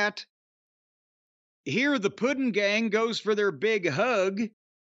said that, here the Puddin' Gang goes for their big hug,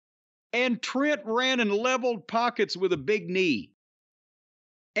 and Trent ran and leveled pockets with a big knee.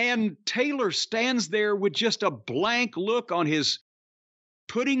 And Taylor stands there with just a blank look on his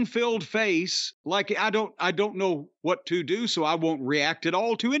pudding-filled face, like I don't know what to do, so I won't react at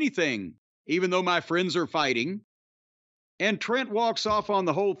all to anything, even though my friends are fighting. And Trent walks off on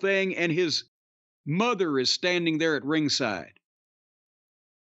the whole thing, and his mother is standing there at ringside.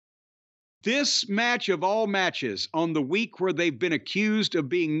 This match of all matches on the week where they've been accused of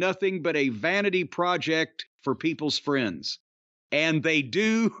being nothing but a vanity project for people's friends. And they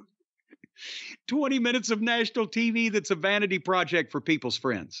do 20 minutes of national TV that's a vanity project for people's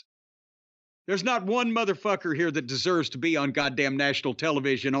friends. There's not one motherfucker here that deserves to be on goddamn national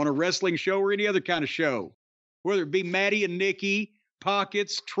television on a wrestling show or any other kind of show. Whether it be Maddie and Nikki,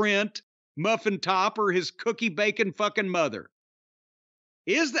 Pockets, Trent, Muffin Top, or his cookie bacon fucking mother.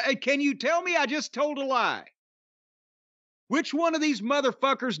 Can you tell me I just told a lie? Which one of these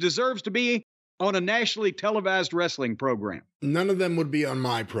motherfuckers deserves to be on a nationally televised wrestling program? None of them would be on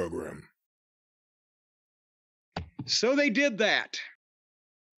my program. So they did that.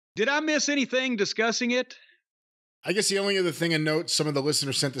 Did I miss anything discussing it? I guess the only other thing to note, some of the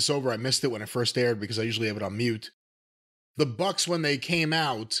listeners sent this over. I missed it when it first aired because I usually have it on mute. The Bucks, when they came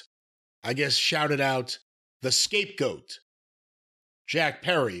out, I guess shouted out the scapegoat, Jack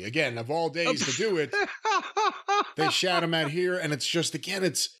Perry. Again, of all days to do it, they shout him out here, and it's just, again,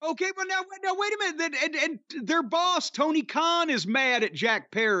 it's... Okay, but now wait a minute. And their boss, Tony Khan, is mad at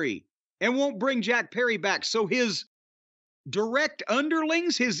Jack Perry and won't bring Jack Perry back. So his direct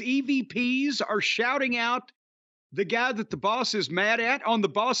underlings, his EVPs, are shouting out the guy that the boss is mad at on the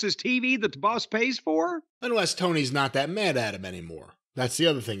boss's TV that the boss pays for? Unless Tony's not that mad at him anymore. That's the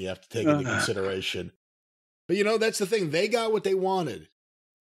other thing you have to take into consideration. But, that's the thing. They got what they wanted.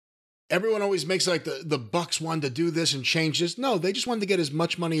 Everyone always makes like the Bucks wanted to do this and change this. No, they just wanted to get as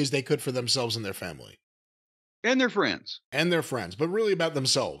much money as they could for themselves and their family. And their friends. And their friends, but really about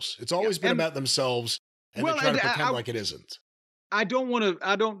themselves. It's always been about themselves, and they try to pretend like it isn't. I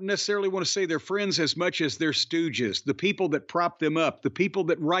don't necessarily want to say they're friends as much as they're stooges, the people that prop them up, the people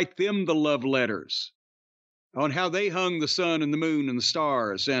that write them the love letters on how they hung the sun and the moon and the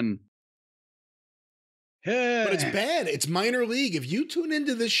stars. And but it's bad. It's minor league. If you tune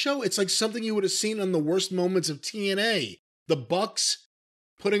into this show, it's like something you would have seen on the worst moments of TNA. The Bucks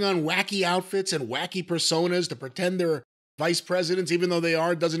putting on wacky outfits and wacky personas to pretend they're vice presidents, even though they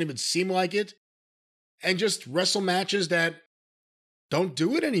are, doesn't even seem like it. And just wrestle matches that don't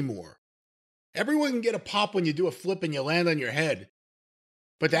do it anymore. Everyone can get a pop when you do a flip and you land on your head.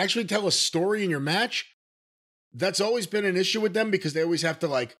 But to actually tell a story in your match, that's always been an issue with them because they always have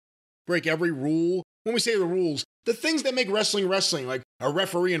to break every rule. When we say the rules, the things that make wrestling, like a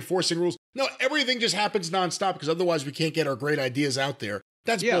referee enforcing rules. No, everything just happens nonstop because otherwise we can't get our great ideas out there.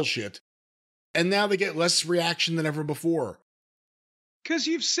 That's bullshit. And now they get less reaction than ever before. Because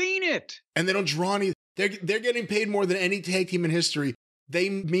you've seen it. And they don't draw any. They're getting paid more than any tag team in history. They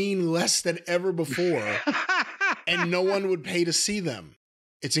mean less than ever before. And no one would pay to see them.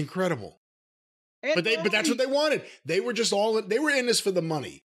 It's incredible. But that's what they wanted. They were they were in this for the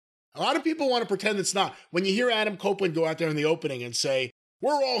money. A lot of people want to pretend it's not. When you hear Adam Copeland go out there in the opening and say,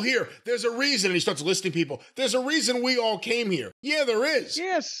 we're all here. There's a reason. And he starts listing people. There's a reason we all came here. Yeah, there is.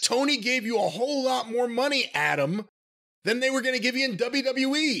 Yes. Tony gave you a whole lot more money, Adam, than they were going to give you in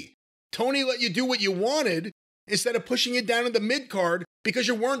WWE. Tony let you do what you wanted instead of pushing you down in the mid-card because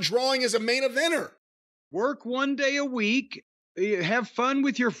you weren't drawing as a main eventer. Work one day a week, have fun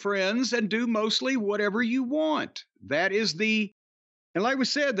with your friends, and do mostly whatever you want. That is and like we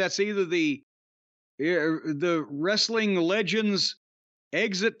said, that's either the wrestling legends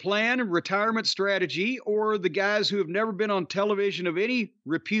exit plan and retirement strategy, or the guys who have never been on television of any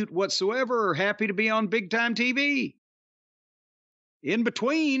repute whatsoever are happy to be on big time TV. In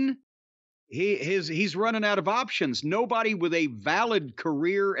between, he's running out of options. Nobody with a valid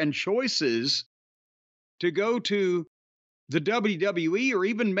career and choices to go to the WWE or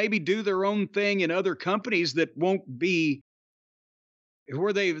even maybe do their own thing in other companies that won't be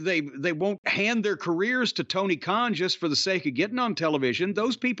where they won't hand their careers to Tony Khan just for the sake of getting on television.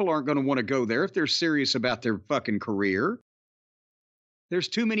 Those people aren't going to want to go there if they're serious about their fucking career. There's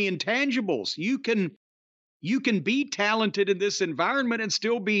too many intangibles. You can be talented in this environment and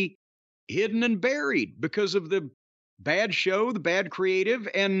still be hidden and buried because of the bad show, the bad creative,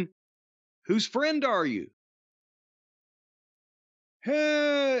 and whose friend are you?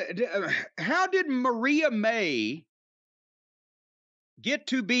 How did Maria May get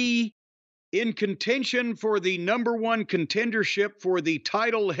to be in contention for the number one contendership for the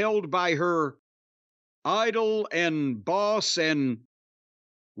title held by her idol and boss and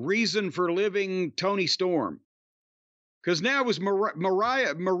reason for living, Toni Storm? Because now it was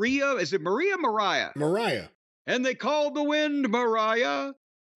Maria, is it Maria? Mariah. And they called the wind Mariah.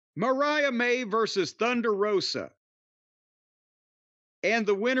 Mariah May versus Thunder Rosa. And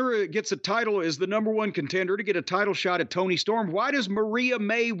the winner gets a title, is the number one contender to get a title shot at Toni Storm. Why does Maria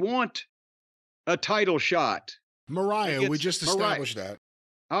May want a title shot? Mariah, we just established that.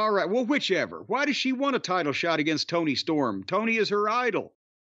 All right, well, whichever. Why does she want a title shot against Toni Storm? Toni is her idol.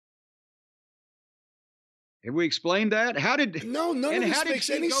 Have we explained that? None of this makes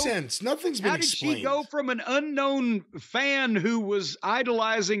any sense. Nothing's been explained. How did she go from an unknown fan who was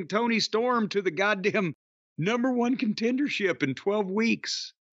idolizing Toni Storm to the goddamn number one contendership in 12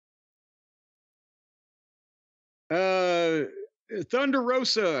 weeks? Thunder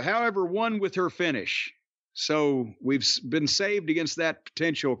Rosa, however, won with her finish. So we've been saved against that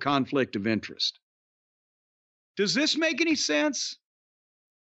potential conflict of interest. Does this make any sense?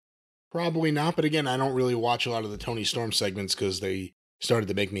 Probably not, but again, I don't really watch a lot of the Toni Storm segments because they started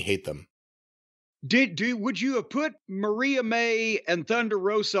to make me hate them. Would you have put Maria May and Thunder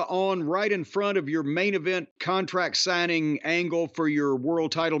Rosa on right in front of your main event contract signing angle for your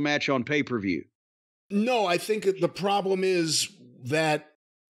world title match on pay-per-view? No, I think the problem is that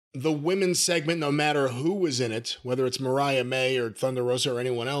the women's segment, no matter who was in it, whether it's Mariah May or Thunder Rosa or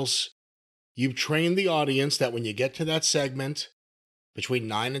anyone else, you've trained the audience that when you get to that segment, between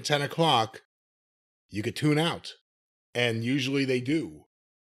 9 and 10 o'clock, you could tune out. And usually they do.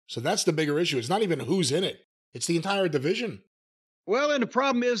 So that's the bigger issue. It's not even who's in it. It's the entire division. Well, and the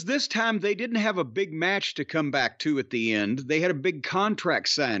problem is this time they didn't have a big match to come back to at the end. They had a big contract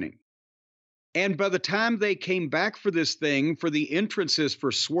signing. And by the time they came back for this thing, for the entrances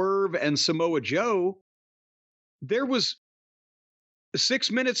for Swerve and Samoa Joe, there was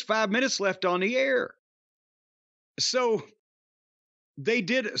 6 minutes, 5 minutes left on the air. So they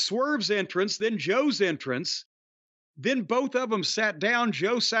did Swerve's entrance, then Joe's entrance. Then both of them sat down.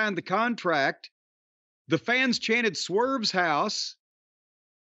 Joe signed the contract. The fans chanted Swerve's house.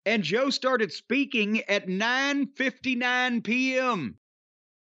 And Joe started speaking at 9:59 p.m.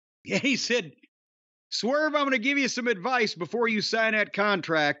 And he said, Swerve, I'm going to give you some advice before you sign that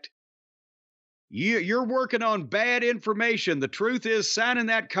contract. You're working on bad information. The truth is, signing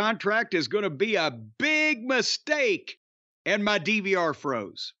that contract is going to be a big mistake. And my DVR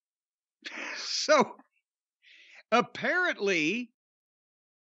froze. So apparently,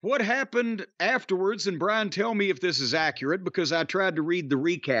 what happened afterwards, and Brian, tell me if this is accurate, because I tried to read the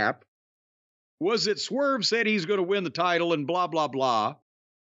recap, was that Swerve said he's going to win the title and blah, blah, blah.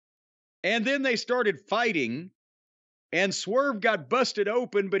 And then they started fighting, and Swerve got busted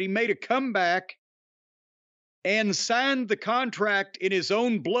open, but he made a comeback and signed the contract in his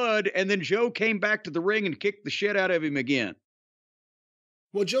own blood, and then Joe came back to the ring and kicked the shit out of him again.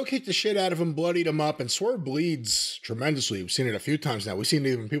 Well, Joe kicked the shit out of him, bloodied him up, and Swerve bleeds tremendously. We've seen it a few times now. We've seen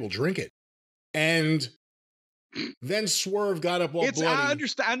even people drink it. And then Swerve got up all bloody. I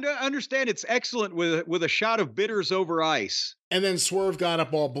understand it's excellent with a shot of bitters over ice. And then Swerve got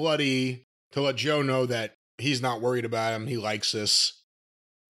up all bloody to let Joe know that he's not worried about him. He likes this.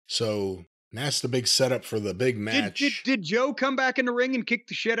 So that's the big setup for the big match. Did Joe come back in the ring and kick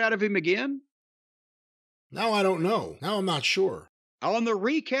the shit out of him again? Now I don't know. Now I'm not sure. On the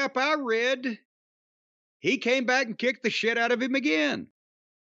recap I read, he came back and kicked the shit out of him again.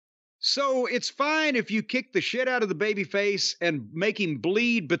 So it's fine if you kick the shit out of the babyface and make him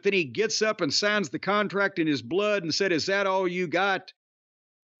bleed, but then he gets up and signs the contract in his blood and said, "Is that all you got?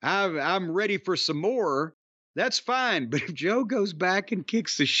 I'm ready for some more." That's fine. But if Joe goes back and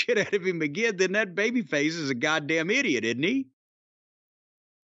kicks the shit out of him again, then that babyface is a goddamn idiot, isn't he?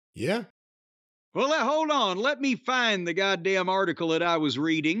 Yeah. Well, hold on. Let me find the goddamn article that I was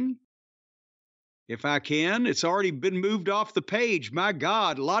reading. If I can. It's already been moved off the page. My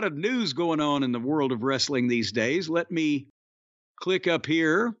God, a lot of news going on in the world of wrestling these days. Let me click up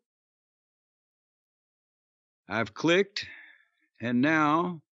here. I've clicked, and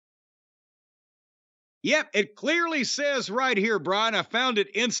now... Yep, it clearly says right here, Brian. I found it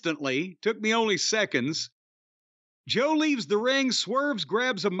instantly. Took me only seconds. Joe leaves the ring, Swerve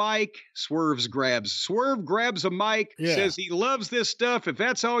grabs a mic, Swerve grabs a mic, says he loves this stuff. If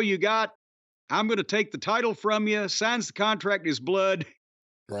that's all you got, I'm going to take the title from you, signs the contract in his blood.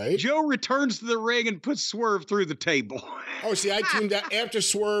 Right. Joe returns to the ring and puts Swerve through the table. Oh, see, I tuned out. After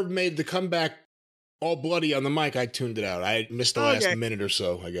Swerve made the comeback all bloody on the mic, I tuned it out. I missed the last minute or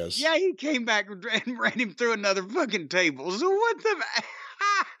so, I guess. Yeah, he came back and ran him through another fucking table. So what the...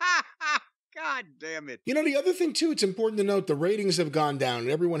 God damn it. You know, the other thing, too, it's important to note the ratings have gone down, and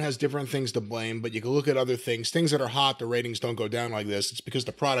everyone has different things to blame, but you can look at other things. Things that are hot, the ratings don't go down like this. It's because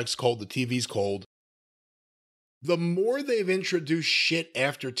the product's cold, the TV's cold. The more they've introduced shit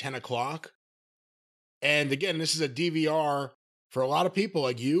after 10 o'clock, and again, this is a DVR for a lot of people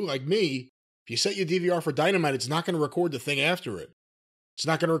like you, like me. If you set your DVR for Dynamite, it's not going to record the thing after it. It's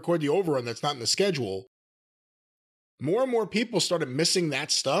not going to record the overrun that's not in the schedule. More and more people started missing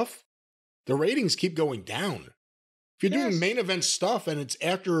that stuff. The ratings keep going down. If you're doing main event stuff and it's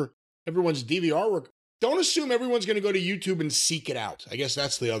after everyone's DVR work, don't assume everyone's going to go to YouTube and seek it out. I guess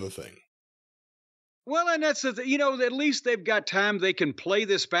that's the other thing. Well, and that's the you know, at least they've got time. They can play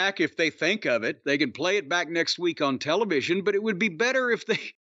this back if they think of it. They can play it back next week on television, but it would be better if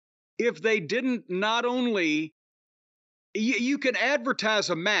they didn't not only... You can advertise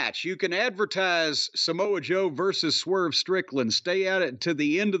a match. You can advertise Samoa Joe versus Swerve Strickland. Stay at it to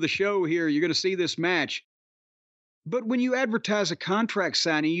the end of the show here. You're going to see this match. But when you advertise a contract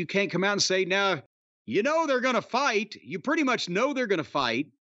signing, you can't come out and say, now, you know they're going to fight. You pretty much know they're going to fight.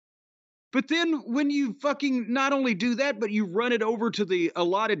 But then when you fucking not only do that, but you run it over to the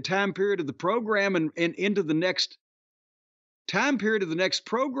allotted time period of the program and into the next time period of the next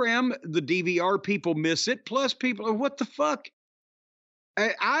program, the DVR people miss it. Plus people, what the fuck?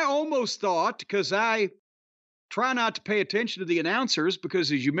 I almost thought, because I try not to pay attention to the announcers,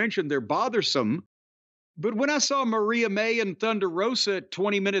 because as you mentioned, they're bothersome. But when I saw Maria May and Thunder Rosa at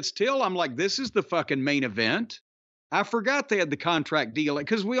 20 minutes till, I'm like, this is the fucking main event. I forgot they had the contract deal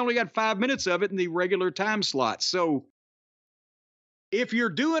because we only got 5 minutes of it in the regular time slot. So if you're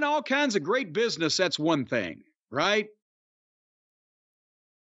doing all kinds of great business, that's one thing, right?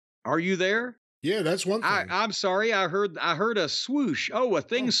 Are you there? Yeah, that's one thing. I'm sorry. I heard a swoosh. Oh, a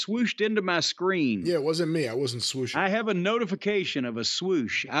thing swooshed into my screen. Yeah, it wasn't me. I wasn't swooshing. I have a notification of a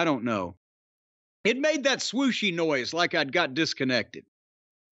swoosh. I don't know. It made that swooshy noise like I'd got disconnected.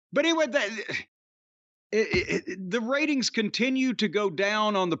 But anyway, the ratings continue to go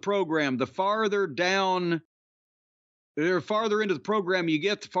down on the program. The farther into the program you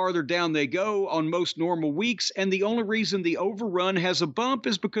get, the farther down they go on most normal weeks. And the only reason the overrun has a bump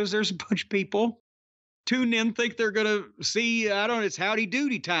is because there's a bunch of people tune in, think they're going to see, it's Howdy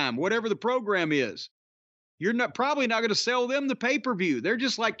Doody time, whatever the program is. You're probably not going to sell them the pay-per-view. They're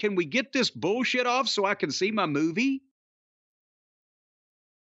just like, can we get this bullshit off so I can see my movie?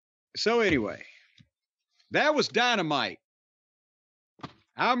 So anyway, that was Dynamite.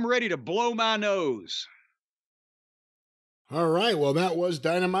 I'm ready to blow my nose. All right, well, that was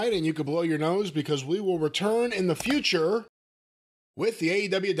Dynamite, and you can blow your nose because we will return in the future with the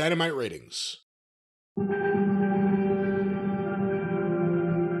AEW Dynamite ratings.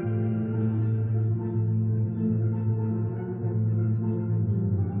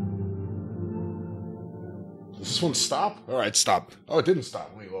 Does this one stop? All right, stop. Oh, it didn't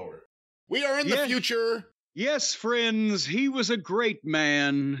stop. Let me lower it. We are in the future. Yes, friends, he was a great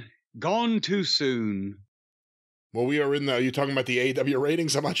man, gone too soon. Well, we are in the... Are you talking about the AEW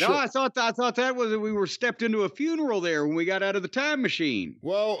ratings? I'm not sure. No, I thought that was... We were stepped into a funeral there when we got out of the time machine.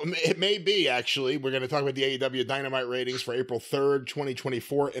 Well, it may be, actually. We're going to talk about the AEW Dynamite ratings for April 3rd,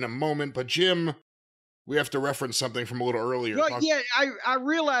 2024 in a moment. But, Jim, we have to reference something from a little earlier. Well, yeah, I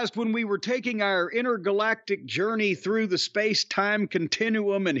realized when we were taking our intergalactic journey through the space-time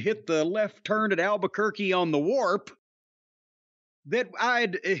continuum and hit the left turn at Albuquerque on the warp, that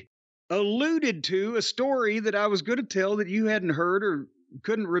I'd... alluded to a story that I was going to tell that you hadn't heard or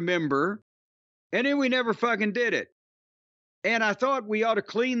couldn't remember. And then we never fucking did it. And I thought we ought to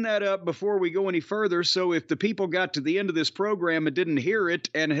clean that up before we go any further. So if the people got to the end of this program and didn't hear it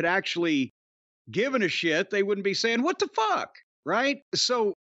and had actually given a shit, they wouldn't be saying, what the fuck? Right?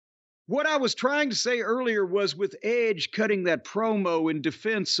 So what I was trying to say earlier was, with Edge cutting that promo in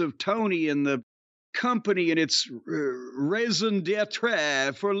defense of Tony and the company and its raison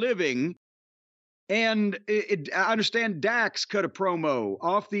d'etre for living. And I understand Dax cut a promo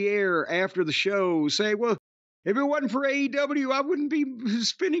off the air after the show saying, well, if it wasn't for AEW, I wouldn't be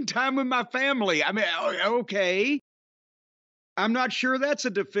spending time with my family. I mean, okay. I'm not sure that's a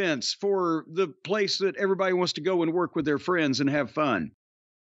defense for the place that everybody wants to go and work with their friends and have fun.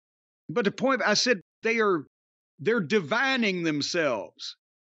 But the point, I said, they're divining themselves.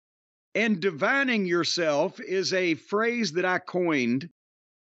 And divining yourself is a phrase that I coined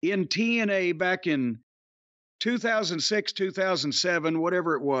in TNA back in 2006, 2007,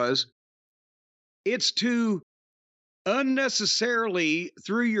 whatever it was. It's to unnecessarily,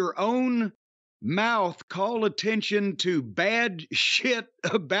 through your own mouth, call attention to bad shit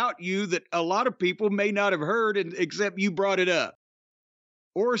about you that a lot of people may not have heard, except you brought it up.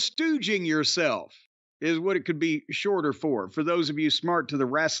 Or stooging yourself is what it could be shorter for those of you smart to the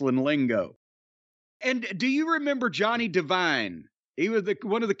wrestling lingo. And do you remember Johnny Devine? He was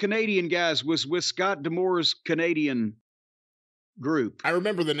one of the Canadian guys, was with Scott D'Amore's Canadian group. I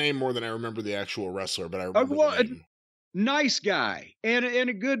remember the name more than I remember the actual wrestler, but I remember the name. Nice guy and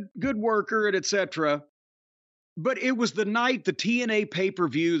a good worker and etc. But it was the night the TNA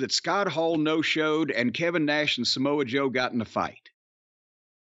pay-per-view that Scott Hall no-showed and Kevin Nash and Samoa Joe got in a fight.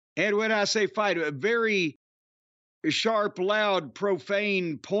 And when I say fight, a very sharp, loud,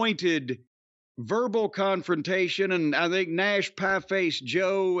 profane, pointed verbal confrontation. And I think Nash pie-faced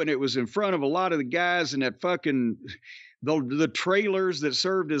Joe, and it was in front of a lot of the guys in that fucking, the trailers that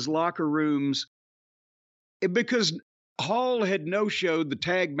served as locker rooms. Because Hall had no-showed the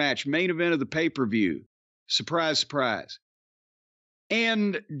tag match main event of the pay-per-view. Surprise, surprise.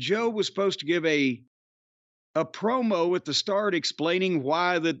 And Joe was supposed to give a promo at the start explaining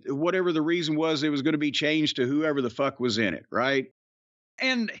why that, whatever the reason was, it was going to be changed to whoever the fuck was in it, right?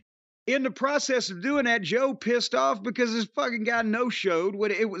 And in the process of doing that, Joe pissed off because this fucking guy no-showed.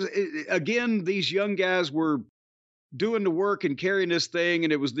 When again, these young guys were doing the work and carrying this thing,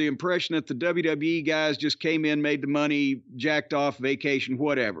 and it was the impression that the WWE guys just came in, made the money, jacked off, vacation,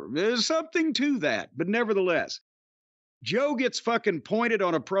 whatever. There's something to that, but nevertheless, Joe gets fucking pointed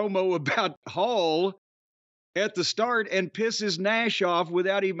on a promo about Hall at the start and pisses Nash off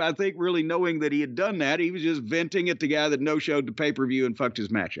without even, I think, really knowing that he had done that. He was just venting at the guy that no-showed the pay-per-view and fucked his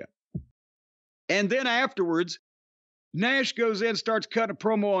match up. And then afterwards, Nash goes in, starts cutting a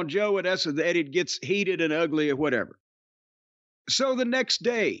promo on Joe, and it gets heated and ugly or whatever. So the next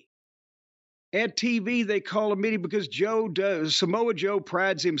day, at TV, they call a meeting because Samoa Joe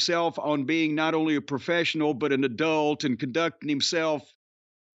prides himself on being not only a professional, but an adult and conducting himself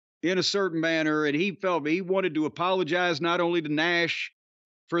in a certain manner. And he felt he wanted to apologize not only to Nash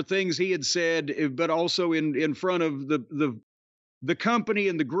for things he had said, but also in front of the company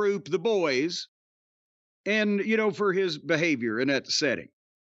and the group, the boys, and, for his behavior in that setting.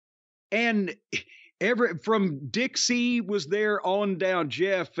 And from Dixie was there on down,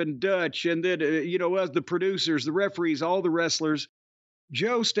 Jeff and Dutch, and then, as the producers, the referees, all the wrestlers,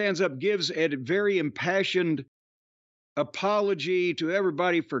 Joe stands up, gives a very impassioned apology to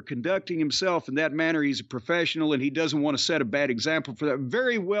everybody for conducting himself in that manner. He's a professional and he doesn't want to set a bad example for that.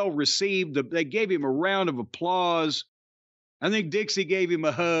 Very well received. They gave him a round of applause. I think Dixie gave him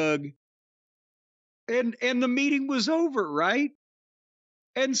a hug. And the meeting was over, right?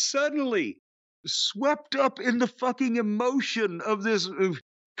 And suddenly, swept up in the fucking emotion of this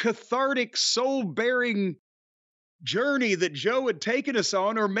cathartic, soul-bearing journey that Joe had taken us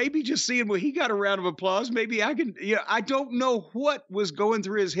on, or maybe just seeing, well, he got a round of applause, maybe I can, I don't know what was going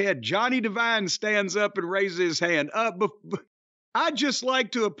through his head. Johnny Devine stands up and raises his hand. I'd just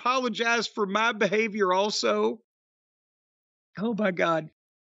like to apologize for my behavior also. Oh my God.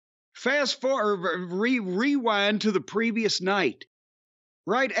 Fast forward, rewind to the previous night.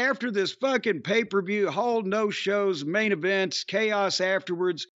 Right after this fucking pay-per-view, Hall no-shows, main events, chaos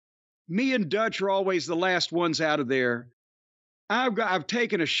afterwards. Me and Dutch are always the last ones out of there. I've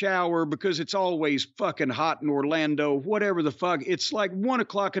taken a shower because it's always fucking hot in Orlando, whatever the fuck. It's like 1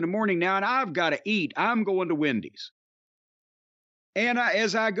 o'clock in the morning now, and I've got to eat. I'm going to Wendy's. And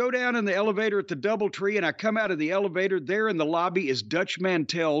as I go down in the elevator at the DoubleTree and I come out of the elevator, there in the lobby is Dutch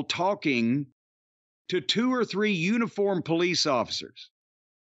Mantell talking to 2 or 3 uniformed police officers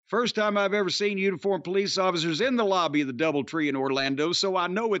First time I've ever seen uniformed police officers in the lobby of the DoubleTree in Orlando, so I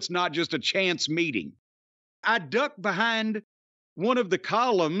know it's not just a chance meeting. I duck behind one of the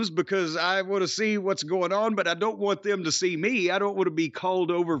columns because I want to see what's going on, but I don't want them to see me. I don't want to be called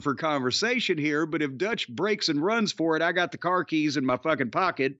over for conversation here, but if Dutch breaks and runs for it, I got the car keys in my fucking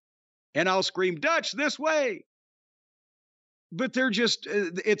pocket, and I'll scream, "Dutch, this way!" But they're just,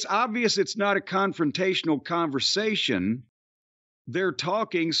 it's obvious it's not a confrontational conversation. They're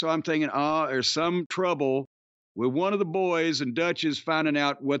talking, so I'm thinking, there's some trouble with one of the boys, and Dutch is finding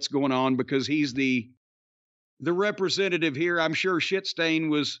out what's going on because he's the representative here. I'm sure Shitstain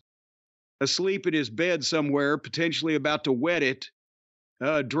was asleep in his bed somewhere, potentially about to wet it,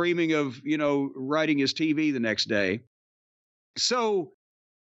 dreaming of, writing his TV the next day. So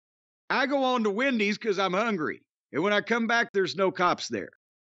I go on to Wendy's because I'm hungry. And when I come back, there's no cops there.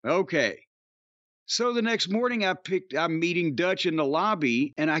 Okay. So the next morning I'm meeting Dutch in the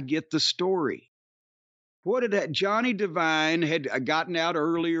lobby, and I get the story. Johnny Devine had gotten out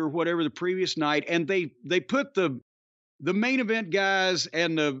early or whatever the previous night, and they put the main event guys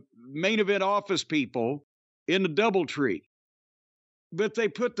and the main event office people in the DoubleTree. But they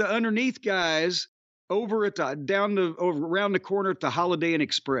put the underneath guys over at around the corner at the Holiday Inn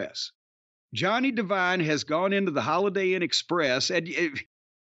Express. Johnny Devine has gone into the Holiday Inn Express, and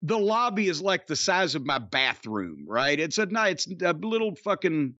the lobby is like the size of my bathroom, right? It's a little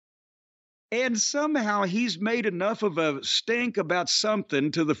fucking, and somehow he's made enough of a stink about something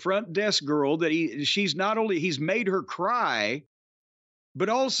to the front desk girl that he's made her cry, but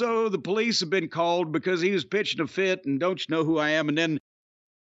also the police have been called because he was pitching a fit and don't you know who I am? And then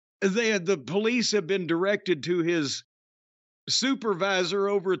the police have been directed to his supervisor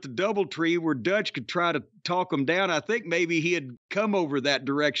over at the DoubleTree where Dutch could try to talk him down. I think maybe he had come over that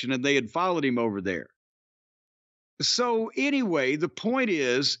direction and they had followed him over there. So anyway, the point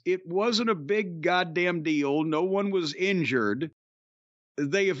is, it wasn't a big goddamn deal. No one was injured.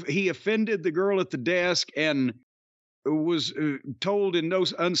 He offended the girl at the desk and was told in no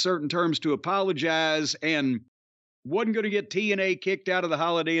uncertain terms to apologize and wasn't going to get TNA kicked out of the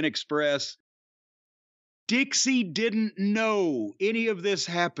Holiday Inn Express. Dixie didn't know any of this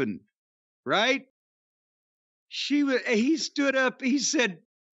happened, right? He stood up, he said,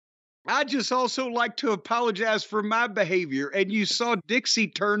 "I just also like to apologize for my behavior." And you saw Dixie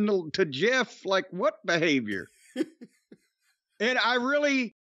turn to Jeff like, "What behavior?" And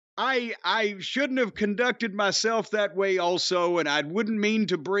I shouldn't have conducted myself that way also, and I wouldn't mean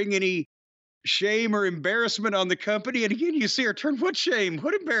to bring any shame or embarrassment on the company. And again, you see her turn, "What shame?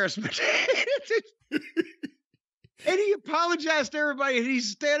 What embarrassment?" And he apologized to everybody, and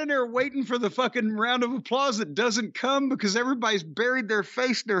he's standing there waiting for the fucking round of applause that doesn't come because everybody's buried their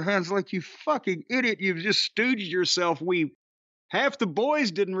face in their hands like, "You fucking idiot, you've just stooged yourself." Half the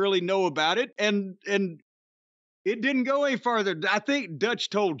boys didn't really know about it, and it didn't go any farther. I think Dutch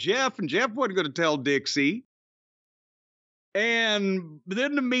told Jeff, and Jeff wasn't going to tell Dixie. And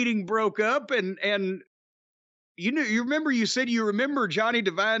then the meeting broke up, and you remember you said you remember Johnny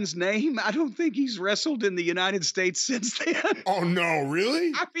Devine's name? I don't think he's wrestled in the United States since then. Oh, no,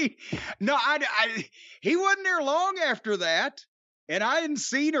 really? I mean, no, he wasn't there long after that. And I hadn't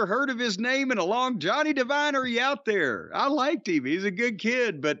seen or heard of his name in a long. Johnny Devine, are you out there? I liked him. He's a good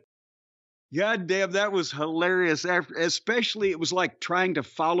kid, but goddamn, that was hilarious. Especially, it was like trying to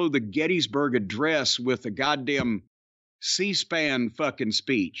follow the Gettysburg Address with a goddamn C-SPAN fucking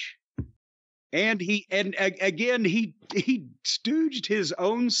speech. And he stooged his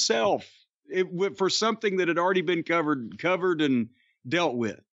own self for something that had already been covered and dealt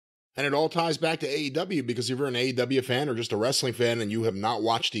with. And it all ties back to AEW, because if you're an AEW fan or just a wrestling fan and you have not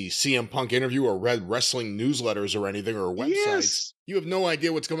watched the CM Punk interview or read wrestling newsletters or anything or websites, yes, you have no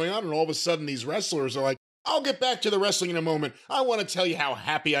idea what's going on. And all of a sudden these wrestlers are like, "I'll get back to the wrestling in a moment. I want to tell you how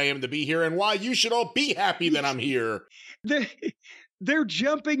happy I am to be here and why you should all be happy that I'm here." They're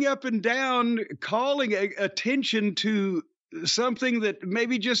jumping up and down, calling attention to something that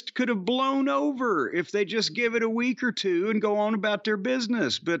maybe just could have blown over if they just give it a week or two and go on about their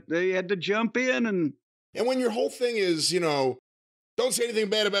business. But they had to jump in. And when your whole thing is, don't say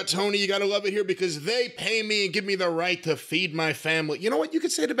anything bad about Tony, you got to love it here because they pay me and give me the right to feed my family. You know what? You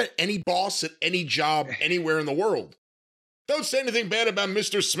could say it about any boss at any job anywhere in the world. Don't say anything bad about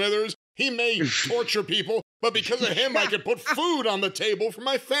Mr. Smithers. He may torture people, but because of him, I can put food on the table for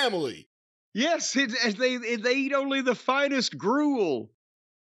my family. Yes, they eat only the finest gruel.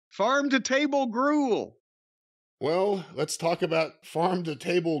 Farm-to-table gruel. Well, let's talk about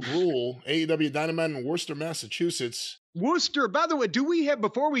farm-to-table gruel. AEW Dynamite in Worcester, Massachusetts. Worcester, by the way,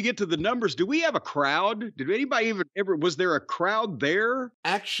 before we get to the numbers, do we have a crowd? Did anybody was there a crowd there?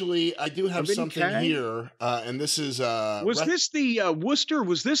 Actually, I do have something here, and this is... this the Worcester?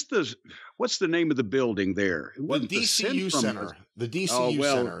 Was this what's the name of the building there? The DCU Center. The DCU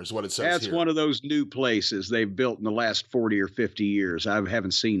Center is what it says that's here. One of those new places they've built in the last 40 or 50 years. I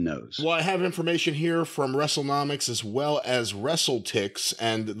haven't seen those. Well, I have information here from WrestleNomics as well as WrestleTix,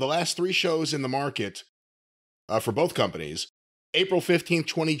 and the last 3 shows in the market for both companies. April 15th,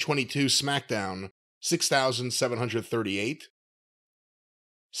 2022, SmackDown, 6,738.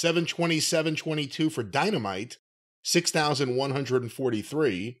 7/27/22 for Dynamite,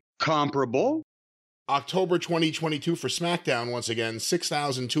 6,143. Comparable. October 2022 for SmackDown, once again,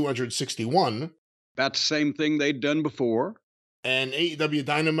 6,261. About the same thing they'd done before. And AEW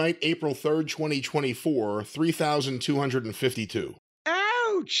Dynamite, April 3rd, 2024, 3,252.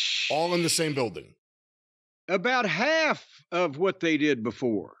 Ouch! All in the same building. About half of what they did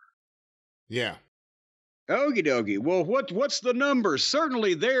before. Yeah. Okie dokie. Well, what's the numbers?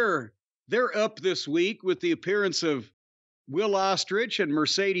 Certainly they're up this week with the appearance of Will Ostrich and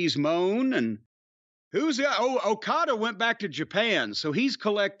Mercedes Moan. And Okada went back to Japan, so he's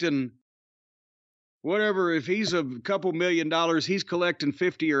collecting whatever. If he's a couple $1 million, he's collecting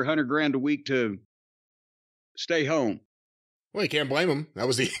 50 or 100 grand a week to stay home. Well, you can't blame him. That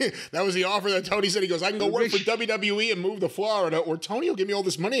was the offer that Tony said. He goes, I can go work for WWE and move to Florida, or Tony will give me all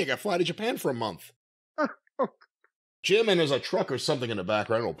this money. I got to fly to Japan for a month. Jim, and there's a truck or something in the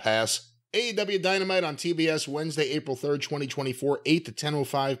background. It'll pass. AEW Dynamite on TBS Wednesday, April 3rd, 2024, 8 to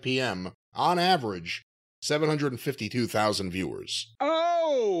 10:05 p.m. On average, 752,000 viewers.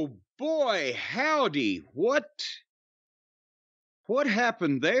 Oh, boy, howdy. What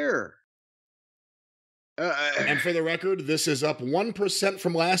happened there? And for the record, this is up 1%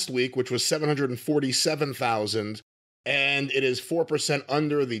 from last week, which was 747,000, and it is 4%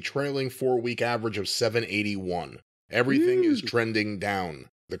 under the trailing 4-week average of 781. Everything is trending down.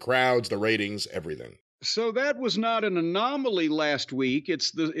 The crowds, the ratings, everything. So that was not an anomaly last week.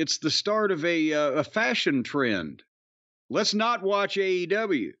 It's the start of a fashion trend. Let's not watch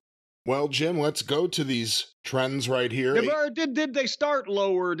AEW. Well, Jim, let's go to these trends right here. Did they start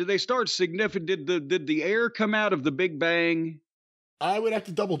lower? Did they start significant? Did the air come out of the Big Bang? I would have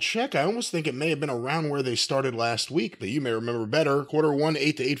to double check. I almost think it may have been around where they started last week, but you may remember better. Quarter 1,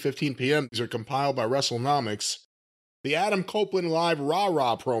 8 to 8:15 p.m. These are compiled by WrestleNomics. The Adam Copeland live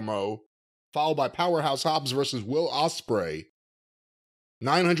rah-rah promo, followed by Powerhouse Hobbs versus Will Ospreay.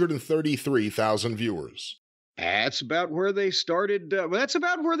 933,000 viewers. That's about where they started. That's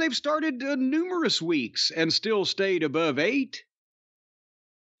about where they've started numerous weeks and still stayed above 8.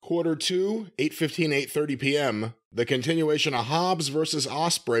 Quarter 2, 8:15, 8:30 p.m. The continuation of Hobbs versus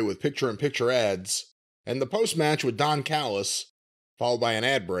Ospreay with picture-in-picture ads, and the post-match with Don Callis, followed by an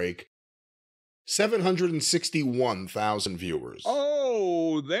ad break. 761,000 viewers.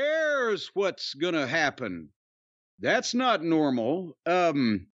 Oh, there's what's gonna happen. That's not normal.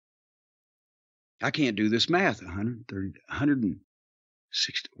 I can't do this math. 130,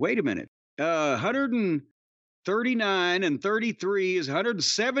 160. Wait a minute. 139 and 33 is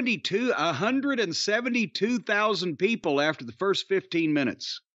 172. 172,000 people after the first 15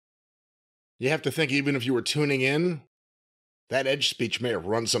 minutes. You have to think, even if you were tuning in, that Edge speech may have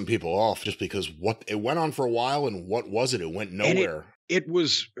run some people off just because it went on for a while, and what was it? It went nowhere. It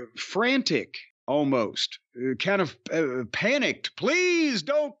was frantic. Almost kind of panicked. Please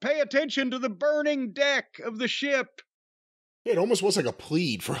don't pay attention to the burning deck of the ship. It almost was like a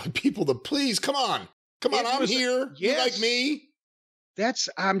plead for people to please, come on, I'm here. Yes. You like me?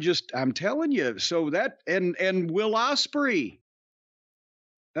 I'm telling you. So that, and Will Ospreay.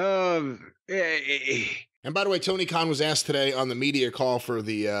 And by the way, Tony Khan was asked today on the media call for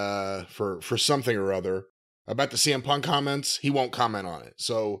the, for something or other about the CM Punk comments. He won't comment on it.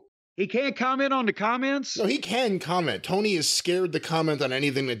 So, he can't comment on the comments? No, he can comment. Tony is scared to comment on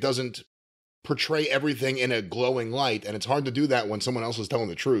anything that doesn't portray everything in a glowing light, and it's hard to do that when someone else is telling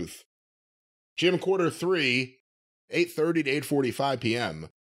the truth. Jim, quarter 3, 8:30 to 8:45 p.m.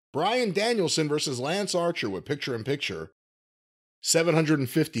 Bryan Danielson versus Lance Archer with picture-in-picture.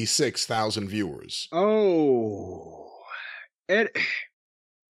 756,000 viewers. Oh.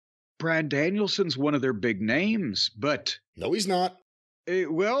 Bryan Danielson's one of their big names, but... No, he's not.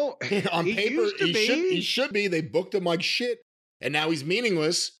 Well, on paper, he should be. They booked him like shit, and now he's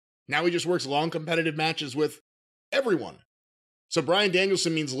meaningless. Now he just works long competitive matches with everyone. So Bryan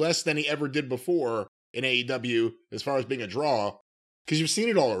Danielson means less than he ever did before in AEW as far as being a draw, because you've seen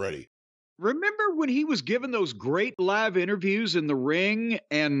it all already. Remember when he was given those great live interviews in the ring,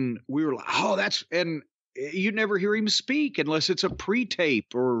 and we were like, oh, and you never hear him speak unless it's a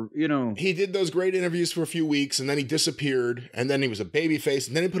pre-tape or, He did those great interviews for a few weeks, and then he disappeared, and then he was a babyface,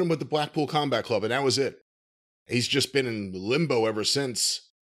 and then he put him with the Blackpool Combat Club, and that was it. He's just been in limbo ever since.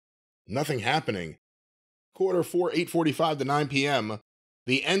 Nothing happening. Quarter 4, 8:45 to 9 p.m.,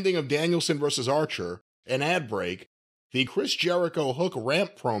 the ending of Danielson versus Archer, an ad break, the Chris Jericho Hook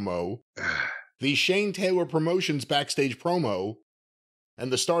ramp promo, the Shane Taylor Promotions backstage promo,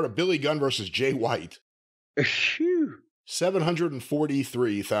 and the start of Billy Gunn versus Jay White.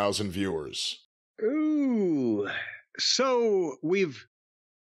 743,000 viewers. Ooh. So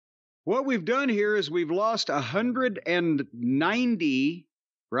what we've done here is we've lost 190,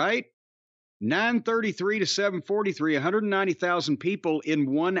 right? 933 to 743, 190,000 people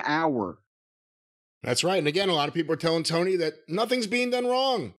in 1 hour. That's right. And again, a lot of people are telling Tony that nothing's being done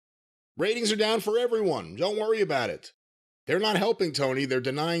wrong. Ratings are down for everyone. Don't worry about it. They're not helping Tony. They're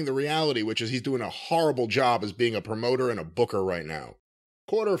denying the reality, which is he's doing a horrible job as being a promoter and a booker right now.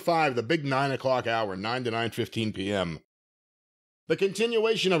 Quarter 5, the big 9 o'clock hour, 9 to 9:15 p.m. The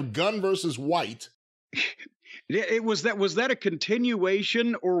continuation of Gunn versus White. Was that a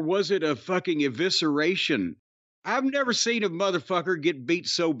continuation or was it a fucking evisceration? I've never seen a motherfucker get beat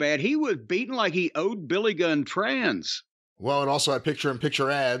so bad. He was beaten like he owed Billy Gunn trans. Well, it also had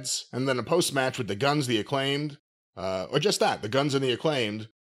picture-in-picture ads, and then a post-match with the Guns, the Acclaimed. Or just that, the Guns and the Acclaimed.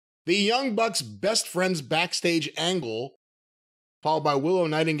 The Young Bucks' best friends backstage angle, followed by Willow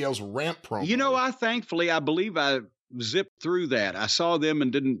Nightingale's ramp promo. I believe I zipped through that. I saw them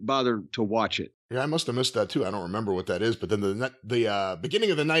and didn't bother to watch it. Yeah, I must have missed that too. I don't remember what that is. But then the beginning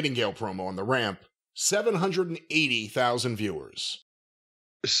of the Nightingale promo on the ramp, 780,000 viewers.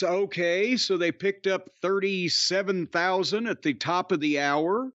 So they picked up 37,000 at the top of the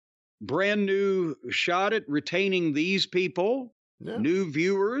hour. Brand new shot at retaining these people, new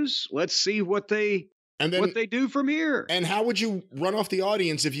viewers. Let's see what they do from here. And how would you run off the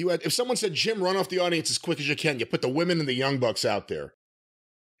audience if someone said, Jim, run off the audience as quick as you can? You put the women and the Young Bucks out there.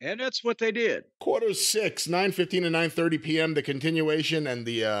 And that's what they did. Quarter 6, 9:15 to 9:30 p.m., the continuation and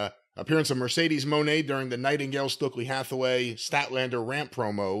the appearance of Mercedes Moné during the Nightingale, Stokely Hathaway, Statlander ramp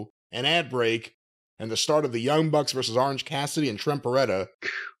promo, an ad break, and the start of the Young Bucks versus Orange Cassidy and Trent Beretta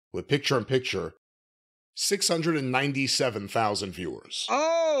with picture-in-picture. 697,000 viewers.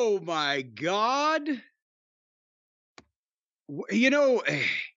 Oh, my God. It's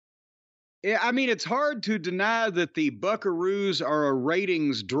hard to deny that the Buckaroos are a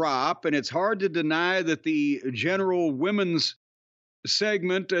ratings drop, and it's hard to deny that the general women's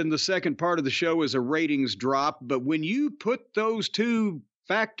segment and the second part of the show is a ratings drop. But when you put those two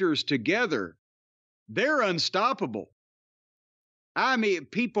factors together, they're unstoppable. I mean,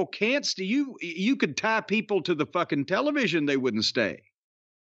 people can't stay. You could tie people to the fucking television, they wouldn't stay.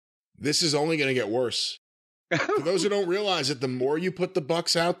 This is only going to get worse. For those who don't realize it, the more you put the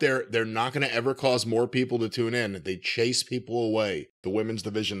Bucks out there, they're not going to ever cause more people to tune in. They chase people away. The women's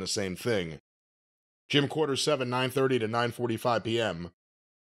division, the same thing. Jim, quarter 7, 9:30 to 9:45 p.m.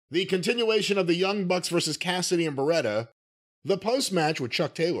 The continuation of the Young Bucks versus Cassidy and Beretta, the post-match with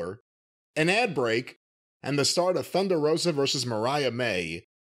Chuck Taylor, an ad break, and the start of Thunder Rosa versus Mariah May.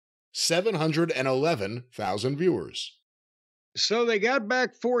 711,000 viewers. So they got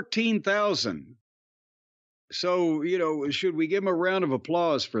back 14,000. So, should we give them a round of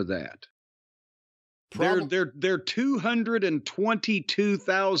applause for that? They're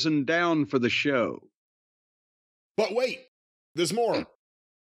 222,000 down for the show. But wait, there's more.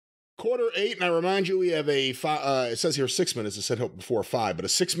 Quarter 8, and I remind you, we have it says here 6 minutes, it said before 5, but a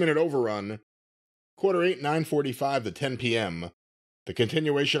 6-minute overrun. Quarter 8, 9:45 to 10 p.m. The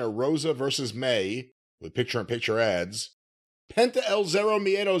continuation of Rosa versus May with picture-in-picture ads. Penta El Zero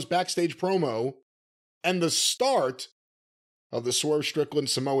Mieto's backstage promo. And the start of the Swerve Strickland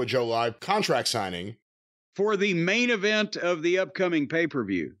Samoa Joe Live contract signing. For the main event of the upcoming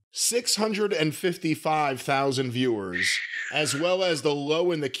pay-per-view. 655,000 viewers, as well as the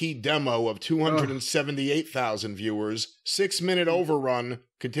low in the key demo of 278,000 viewers. 6-minute overrun,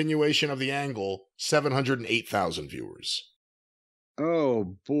 continuation of the angle, 708,000 viewers.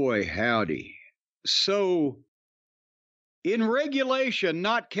 Oh, boy, howdy. So, in regulation,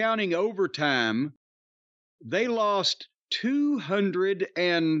 not counting overtime, they lost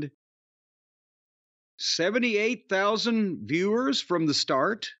 278,000 viewers from the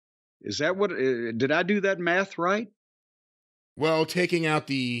start. Is that what, did I do that math right? Well, taking out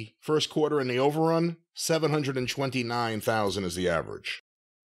the first quarter and the overrun, 729,000 is the average.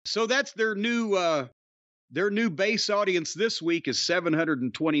 So that's their new base audience this week is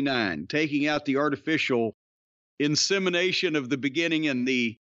 729, taking out the artificial insemination of the beginning and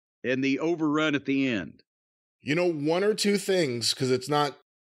the and the overrun at the end. You know, one or two things, because it's not,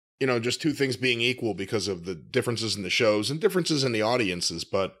 just two things being equal because of the differences in the shows and differences in the audiences,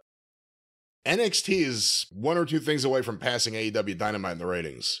 but NXT is one or two things away from passing AEW Dynamite in the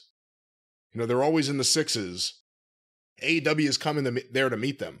ratings. They're always in the sixes. AEW is coming there to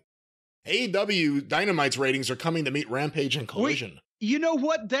meet them. AEW Dynamite's ratings are coming to meet Rampage and Collision. You know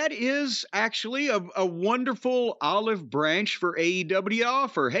what? That is actually a wonderful olive branch for AEW to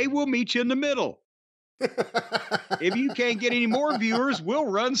offer. Hey, we'll meet you in the middle. If you can't get any more viewers, we'll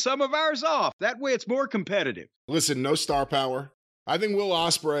run some of ours off. That way it's more competitive. Listen, no star power. I think Will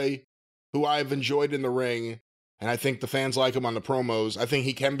Ospreay, who I've enjoyed in the ring, and I think the fans like him on the promos, I think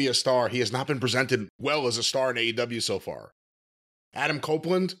he can be a star. He has not been presented well as a star in AEW so far. Adam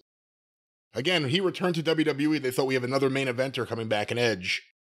Copeland, again, he returned to WWE. They thought we have another main eventer coming back in Edge.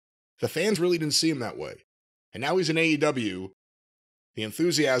 The fans really didn't see him that way. And now he's in AEW. The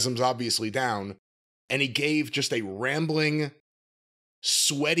enthusiasm's obviously down. And he gave just a rambling,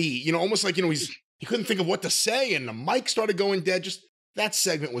 sweaty, almost like, he couldn't think of what to say. And the mic started going dead. Just that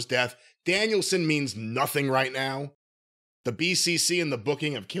segment was death. Danielson means nothing right now. The BCC and the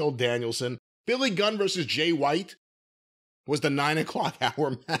booking have killed Danielson. Billy Gunn versus Jay White was the 9 o'clock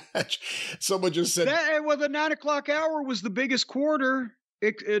hour match. Someone just said... the 9 o'clock hour was the biggest quarter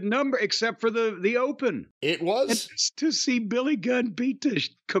number, except for the open. It was? And to see Billy Gunn beat the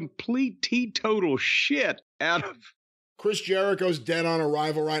complete teetotal shit out of... Chris Jericho's dead on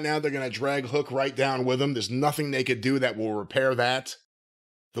arrival right now. They're going to drag Hook right down with him. There's nothing they could do that will repair that.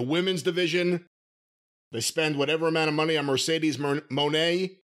 The women's division, they spend whatever amount of money on Mercedes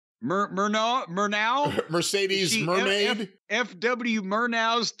Monet. Murnau? Mercedes Mermaid. F.W.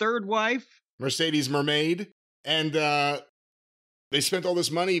 Murnau's third wife. Mercedes Mermaid. And they spent all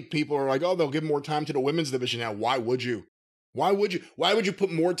this money. People are like, oh, they'll give more time to the women's division now. Why would you? Why would you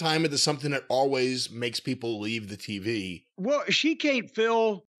put more time into something that always makes people leave the TV? Well, she can't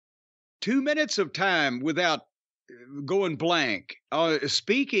fill 2 minutes of time without going blank.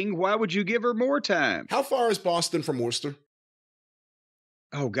 Speaking, why would you give her more time? How far is Boston from Worcester?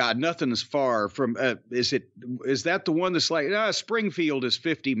 Oh God, nothing is far from. Is that the one that's like Springfield is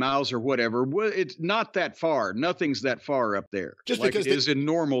 50 miles or whatever? Well, it's not that far. Nothing's that far up there. Just like because it is in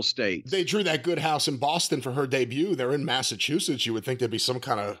normal states. They drew that good house in Boston for her debut. They're in Massachusetts. You would think there'd be some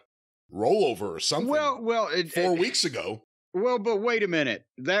kind of rollover or something. Well, 4 weeks ago. Well, but wait a minute.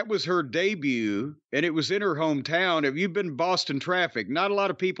 That was her debut, and it was in her hometown. Have you been in Boston traffic? Not a lot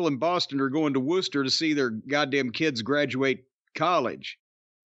of people in Boston are going to Worcester to see their goddamn kids graduate college,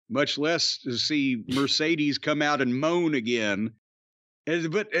 much less to see Mercedes come out and moan again.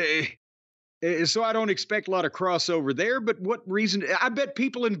 So I don't expect a lot of crossover there, but what reason? I bet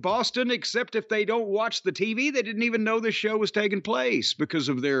people in Boston, except if they don't watch the TV, they didn't even know this show was taking place because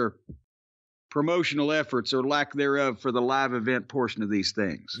of their promotional efforts or lack thereof for the live event portion of these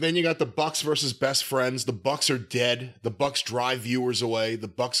things. Then you got the Bucks versus Best Friends. The Bucks are dead. The Bucks drive viewers away. The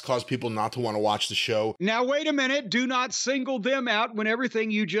Bucks cause people not to want to watch the show. Now, wait a minute. Do not single them out when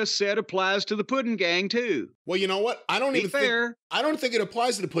everything you just said applies to the Puddin' Gang, too. Well, you know what? I don't think it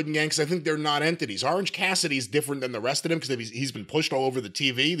applies to the Puddin' Gang because I think they're not entities. Orange Cassidy's different than the rest of them because he's been pushed all over the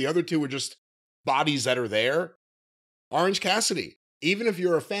TV. The other two are just bodies that are there. Orange Cassidy, even if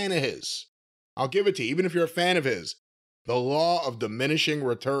you're a fan of his, I'll give it to you, even if you're a fan of his, the law of diminishing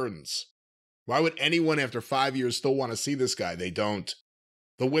returns. Why would anyone after 5 years still want to see this guy? They don't.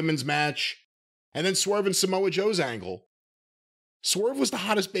 The women's match, and then Swerve and Samoa Joe's angle. Swerve was the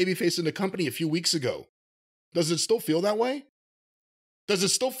hottest babyface in the company a few weeks ago. Does it still feel that way? Does it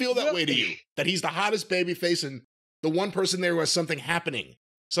still feel that way to you? That he's the hottest babyface and the one person there who has something happening,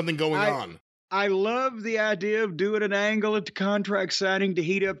 something going on? I love the idea of doing an angle at the contract signing to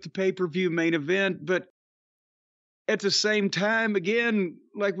heat up the pay-per-view main event, but at the same time, again,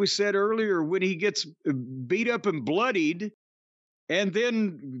 like we said earlier, when he gets beat up and bloodied and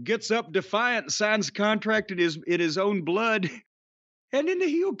then gets up defiant and signs the contract in his own blood, and then the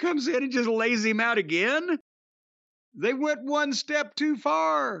heel comes in and just lays him out again, they went one step too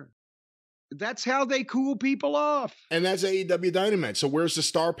far. That's how they cool people off. And that's AEW Dynamite. So where's the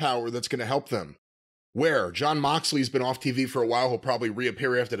star power that's going to help them? Where? John Moxley's been off TV for a while. He'll probably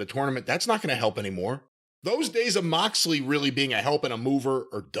reappear after the tournament. That's not going to help anymore. Those days of Moxley really being a help and a mover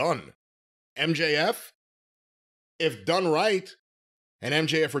are done. MJF? If done right, and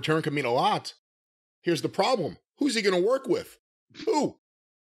MJF return can mean a lot, here's the problem. Who's he going to work with? Who?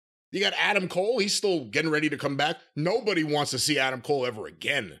 You got Adam Cole. He's still getting ready to come back. Nobody wants to see Adam Cole ever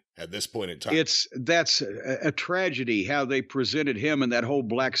again at this point in time. That's a tragedy how they presented him in that whole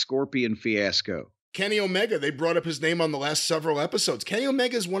Black Scorpion fiasco. Kenny Omega, they brought up his name on the last several episodes. Kenny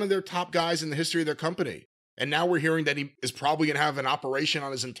Omega is one of their top guys in the history of their company. And now we're hearing that he is probably going to have an operation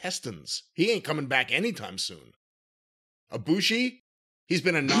on his intestines. He ain't coming back anytime soon. Ibushi, he's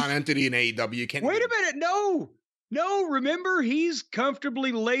been a non-entity in AEW. Wait a minute, no, remember, he's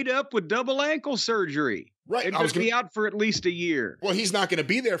comfortably laid up with double ankle surgery. Right. And going to be out for at least a year. Well, he's not going to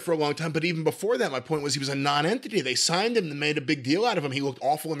be there for a long time, but even before that, my point was he was a non-entity. They signed him and made a big deal out of him. He looked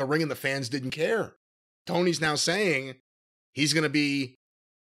awful in the ring and the fans didn't care. Tony's now saying he's going to be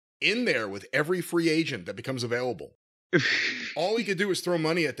in there with every free agent that becomes available. All he could do is throw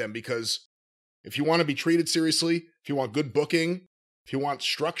money at them, because if you want to be treated seriously, if you want good booking, if you want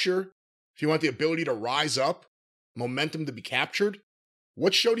structure, if you want the ability to rise up, momentum to be captured,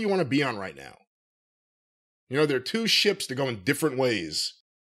 what show do you want to be on right now? You know, there are two ships that go in different ways.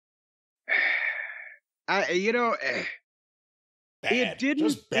 Bad.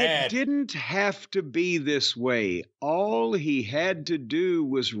 It didn't have to be this way. All he had to do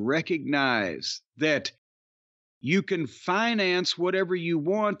was recognize that you can finance whatever you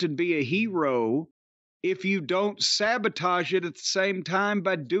want and be a hero if you don't sabotage it at the same time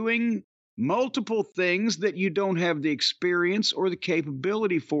by doing multiple things that you don't have the experience or the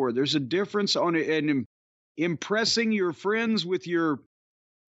capability for. There's a difference on it, and impressing your friends with your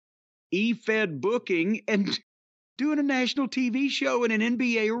E-Fed booking and doing a national TV show in an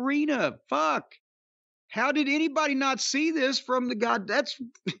NBA arena. Fuck. How did anybody not see this from the God?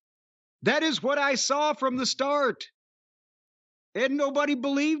 That is what I saw from the start. And nobody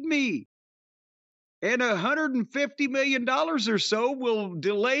believed me. And $150 million or so will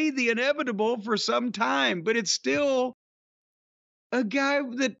delay the inevitable for some time, but it's still a guy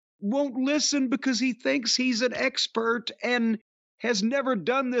that won't listen because he thinks he's an expert and has never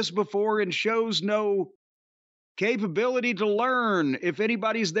done this before and shows no capability to learn if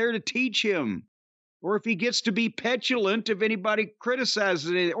anybody's there to teach him, or if he gets to be petulant if anybody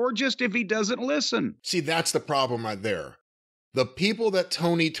criticizes it, or just if he doesn't listen. See, that's the problem right there. The people that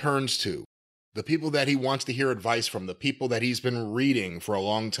Tony turns to, the people that he wants to hear advice from, the people that he's been reading for a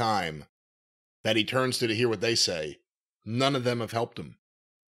long time, that he turns to hear what they say, none of them have helped him.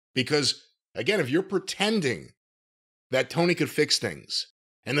 Because, again, if you're pretending that Tony could fix things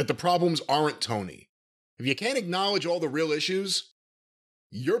and that the problems aren't Tony, if you can't acknowledge all the real issues,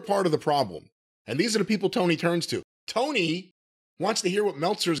 you're part of the problem. And these are the people Tony turns to. Tony wants to hear what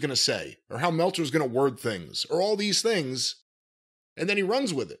Meltzer is going to say, or how Meltzer is going to word things, or all these things, and then he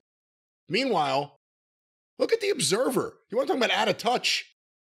runs with it. Meanwhile, look at The Observer. You want to talk about out of touch?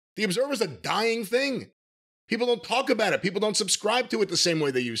 The Observer's a dying thing. People don't talk about it. People don't subscribe to it the same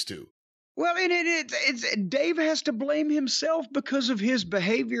way they used to. Well, and Dave has to blame himself because of his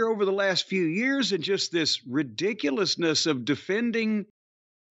behavior over the last few years and just this ridiculousness of defending,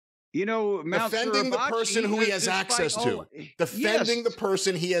 defending the person who he has access to. Defending the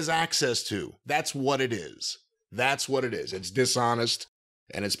person he has access to. That's what it is. That's what it is. It's dishonest,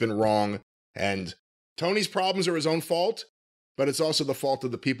 and it's been wrong. And Tony's problems are his own fault, but it's also the fault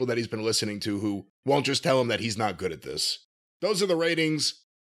of the people that he's been listening to who won't just tell him that he's not good at this. Those are the ratings.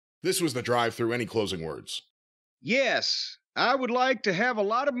 This was the Drive-Thru. Any closing words? Yes, I would like to have a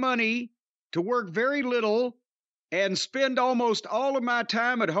lot of money, to work very little, and spend almost all of my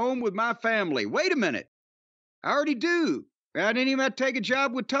time at home with my family. Wait a minute. I already do. I didn't even have to take a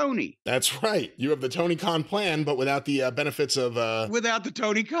job with Tony. That's right. You have the Tony Khan plan, but without the benefits of... Without the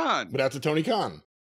Tony Khan. Without the Tony Khan.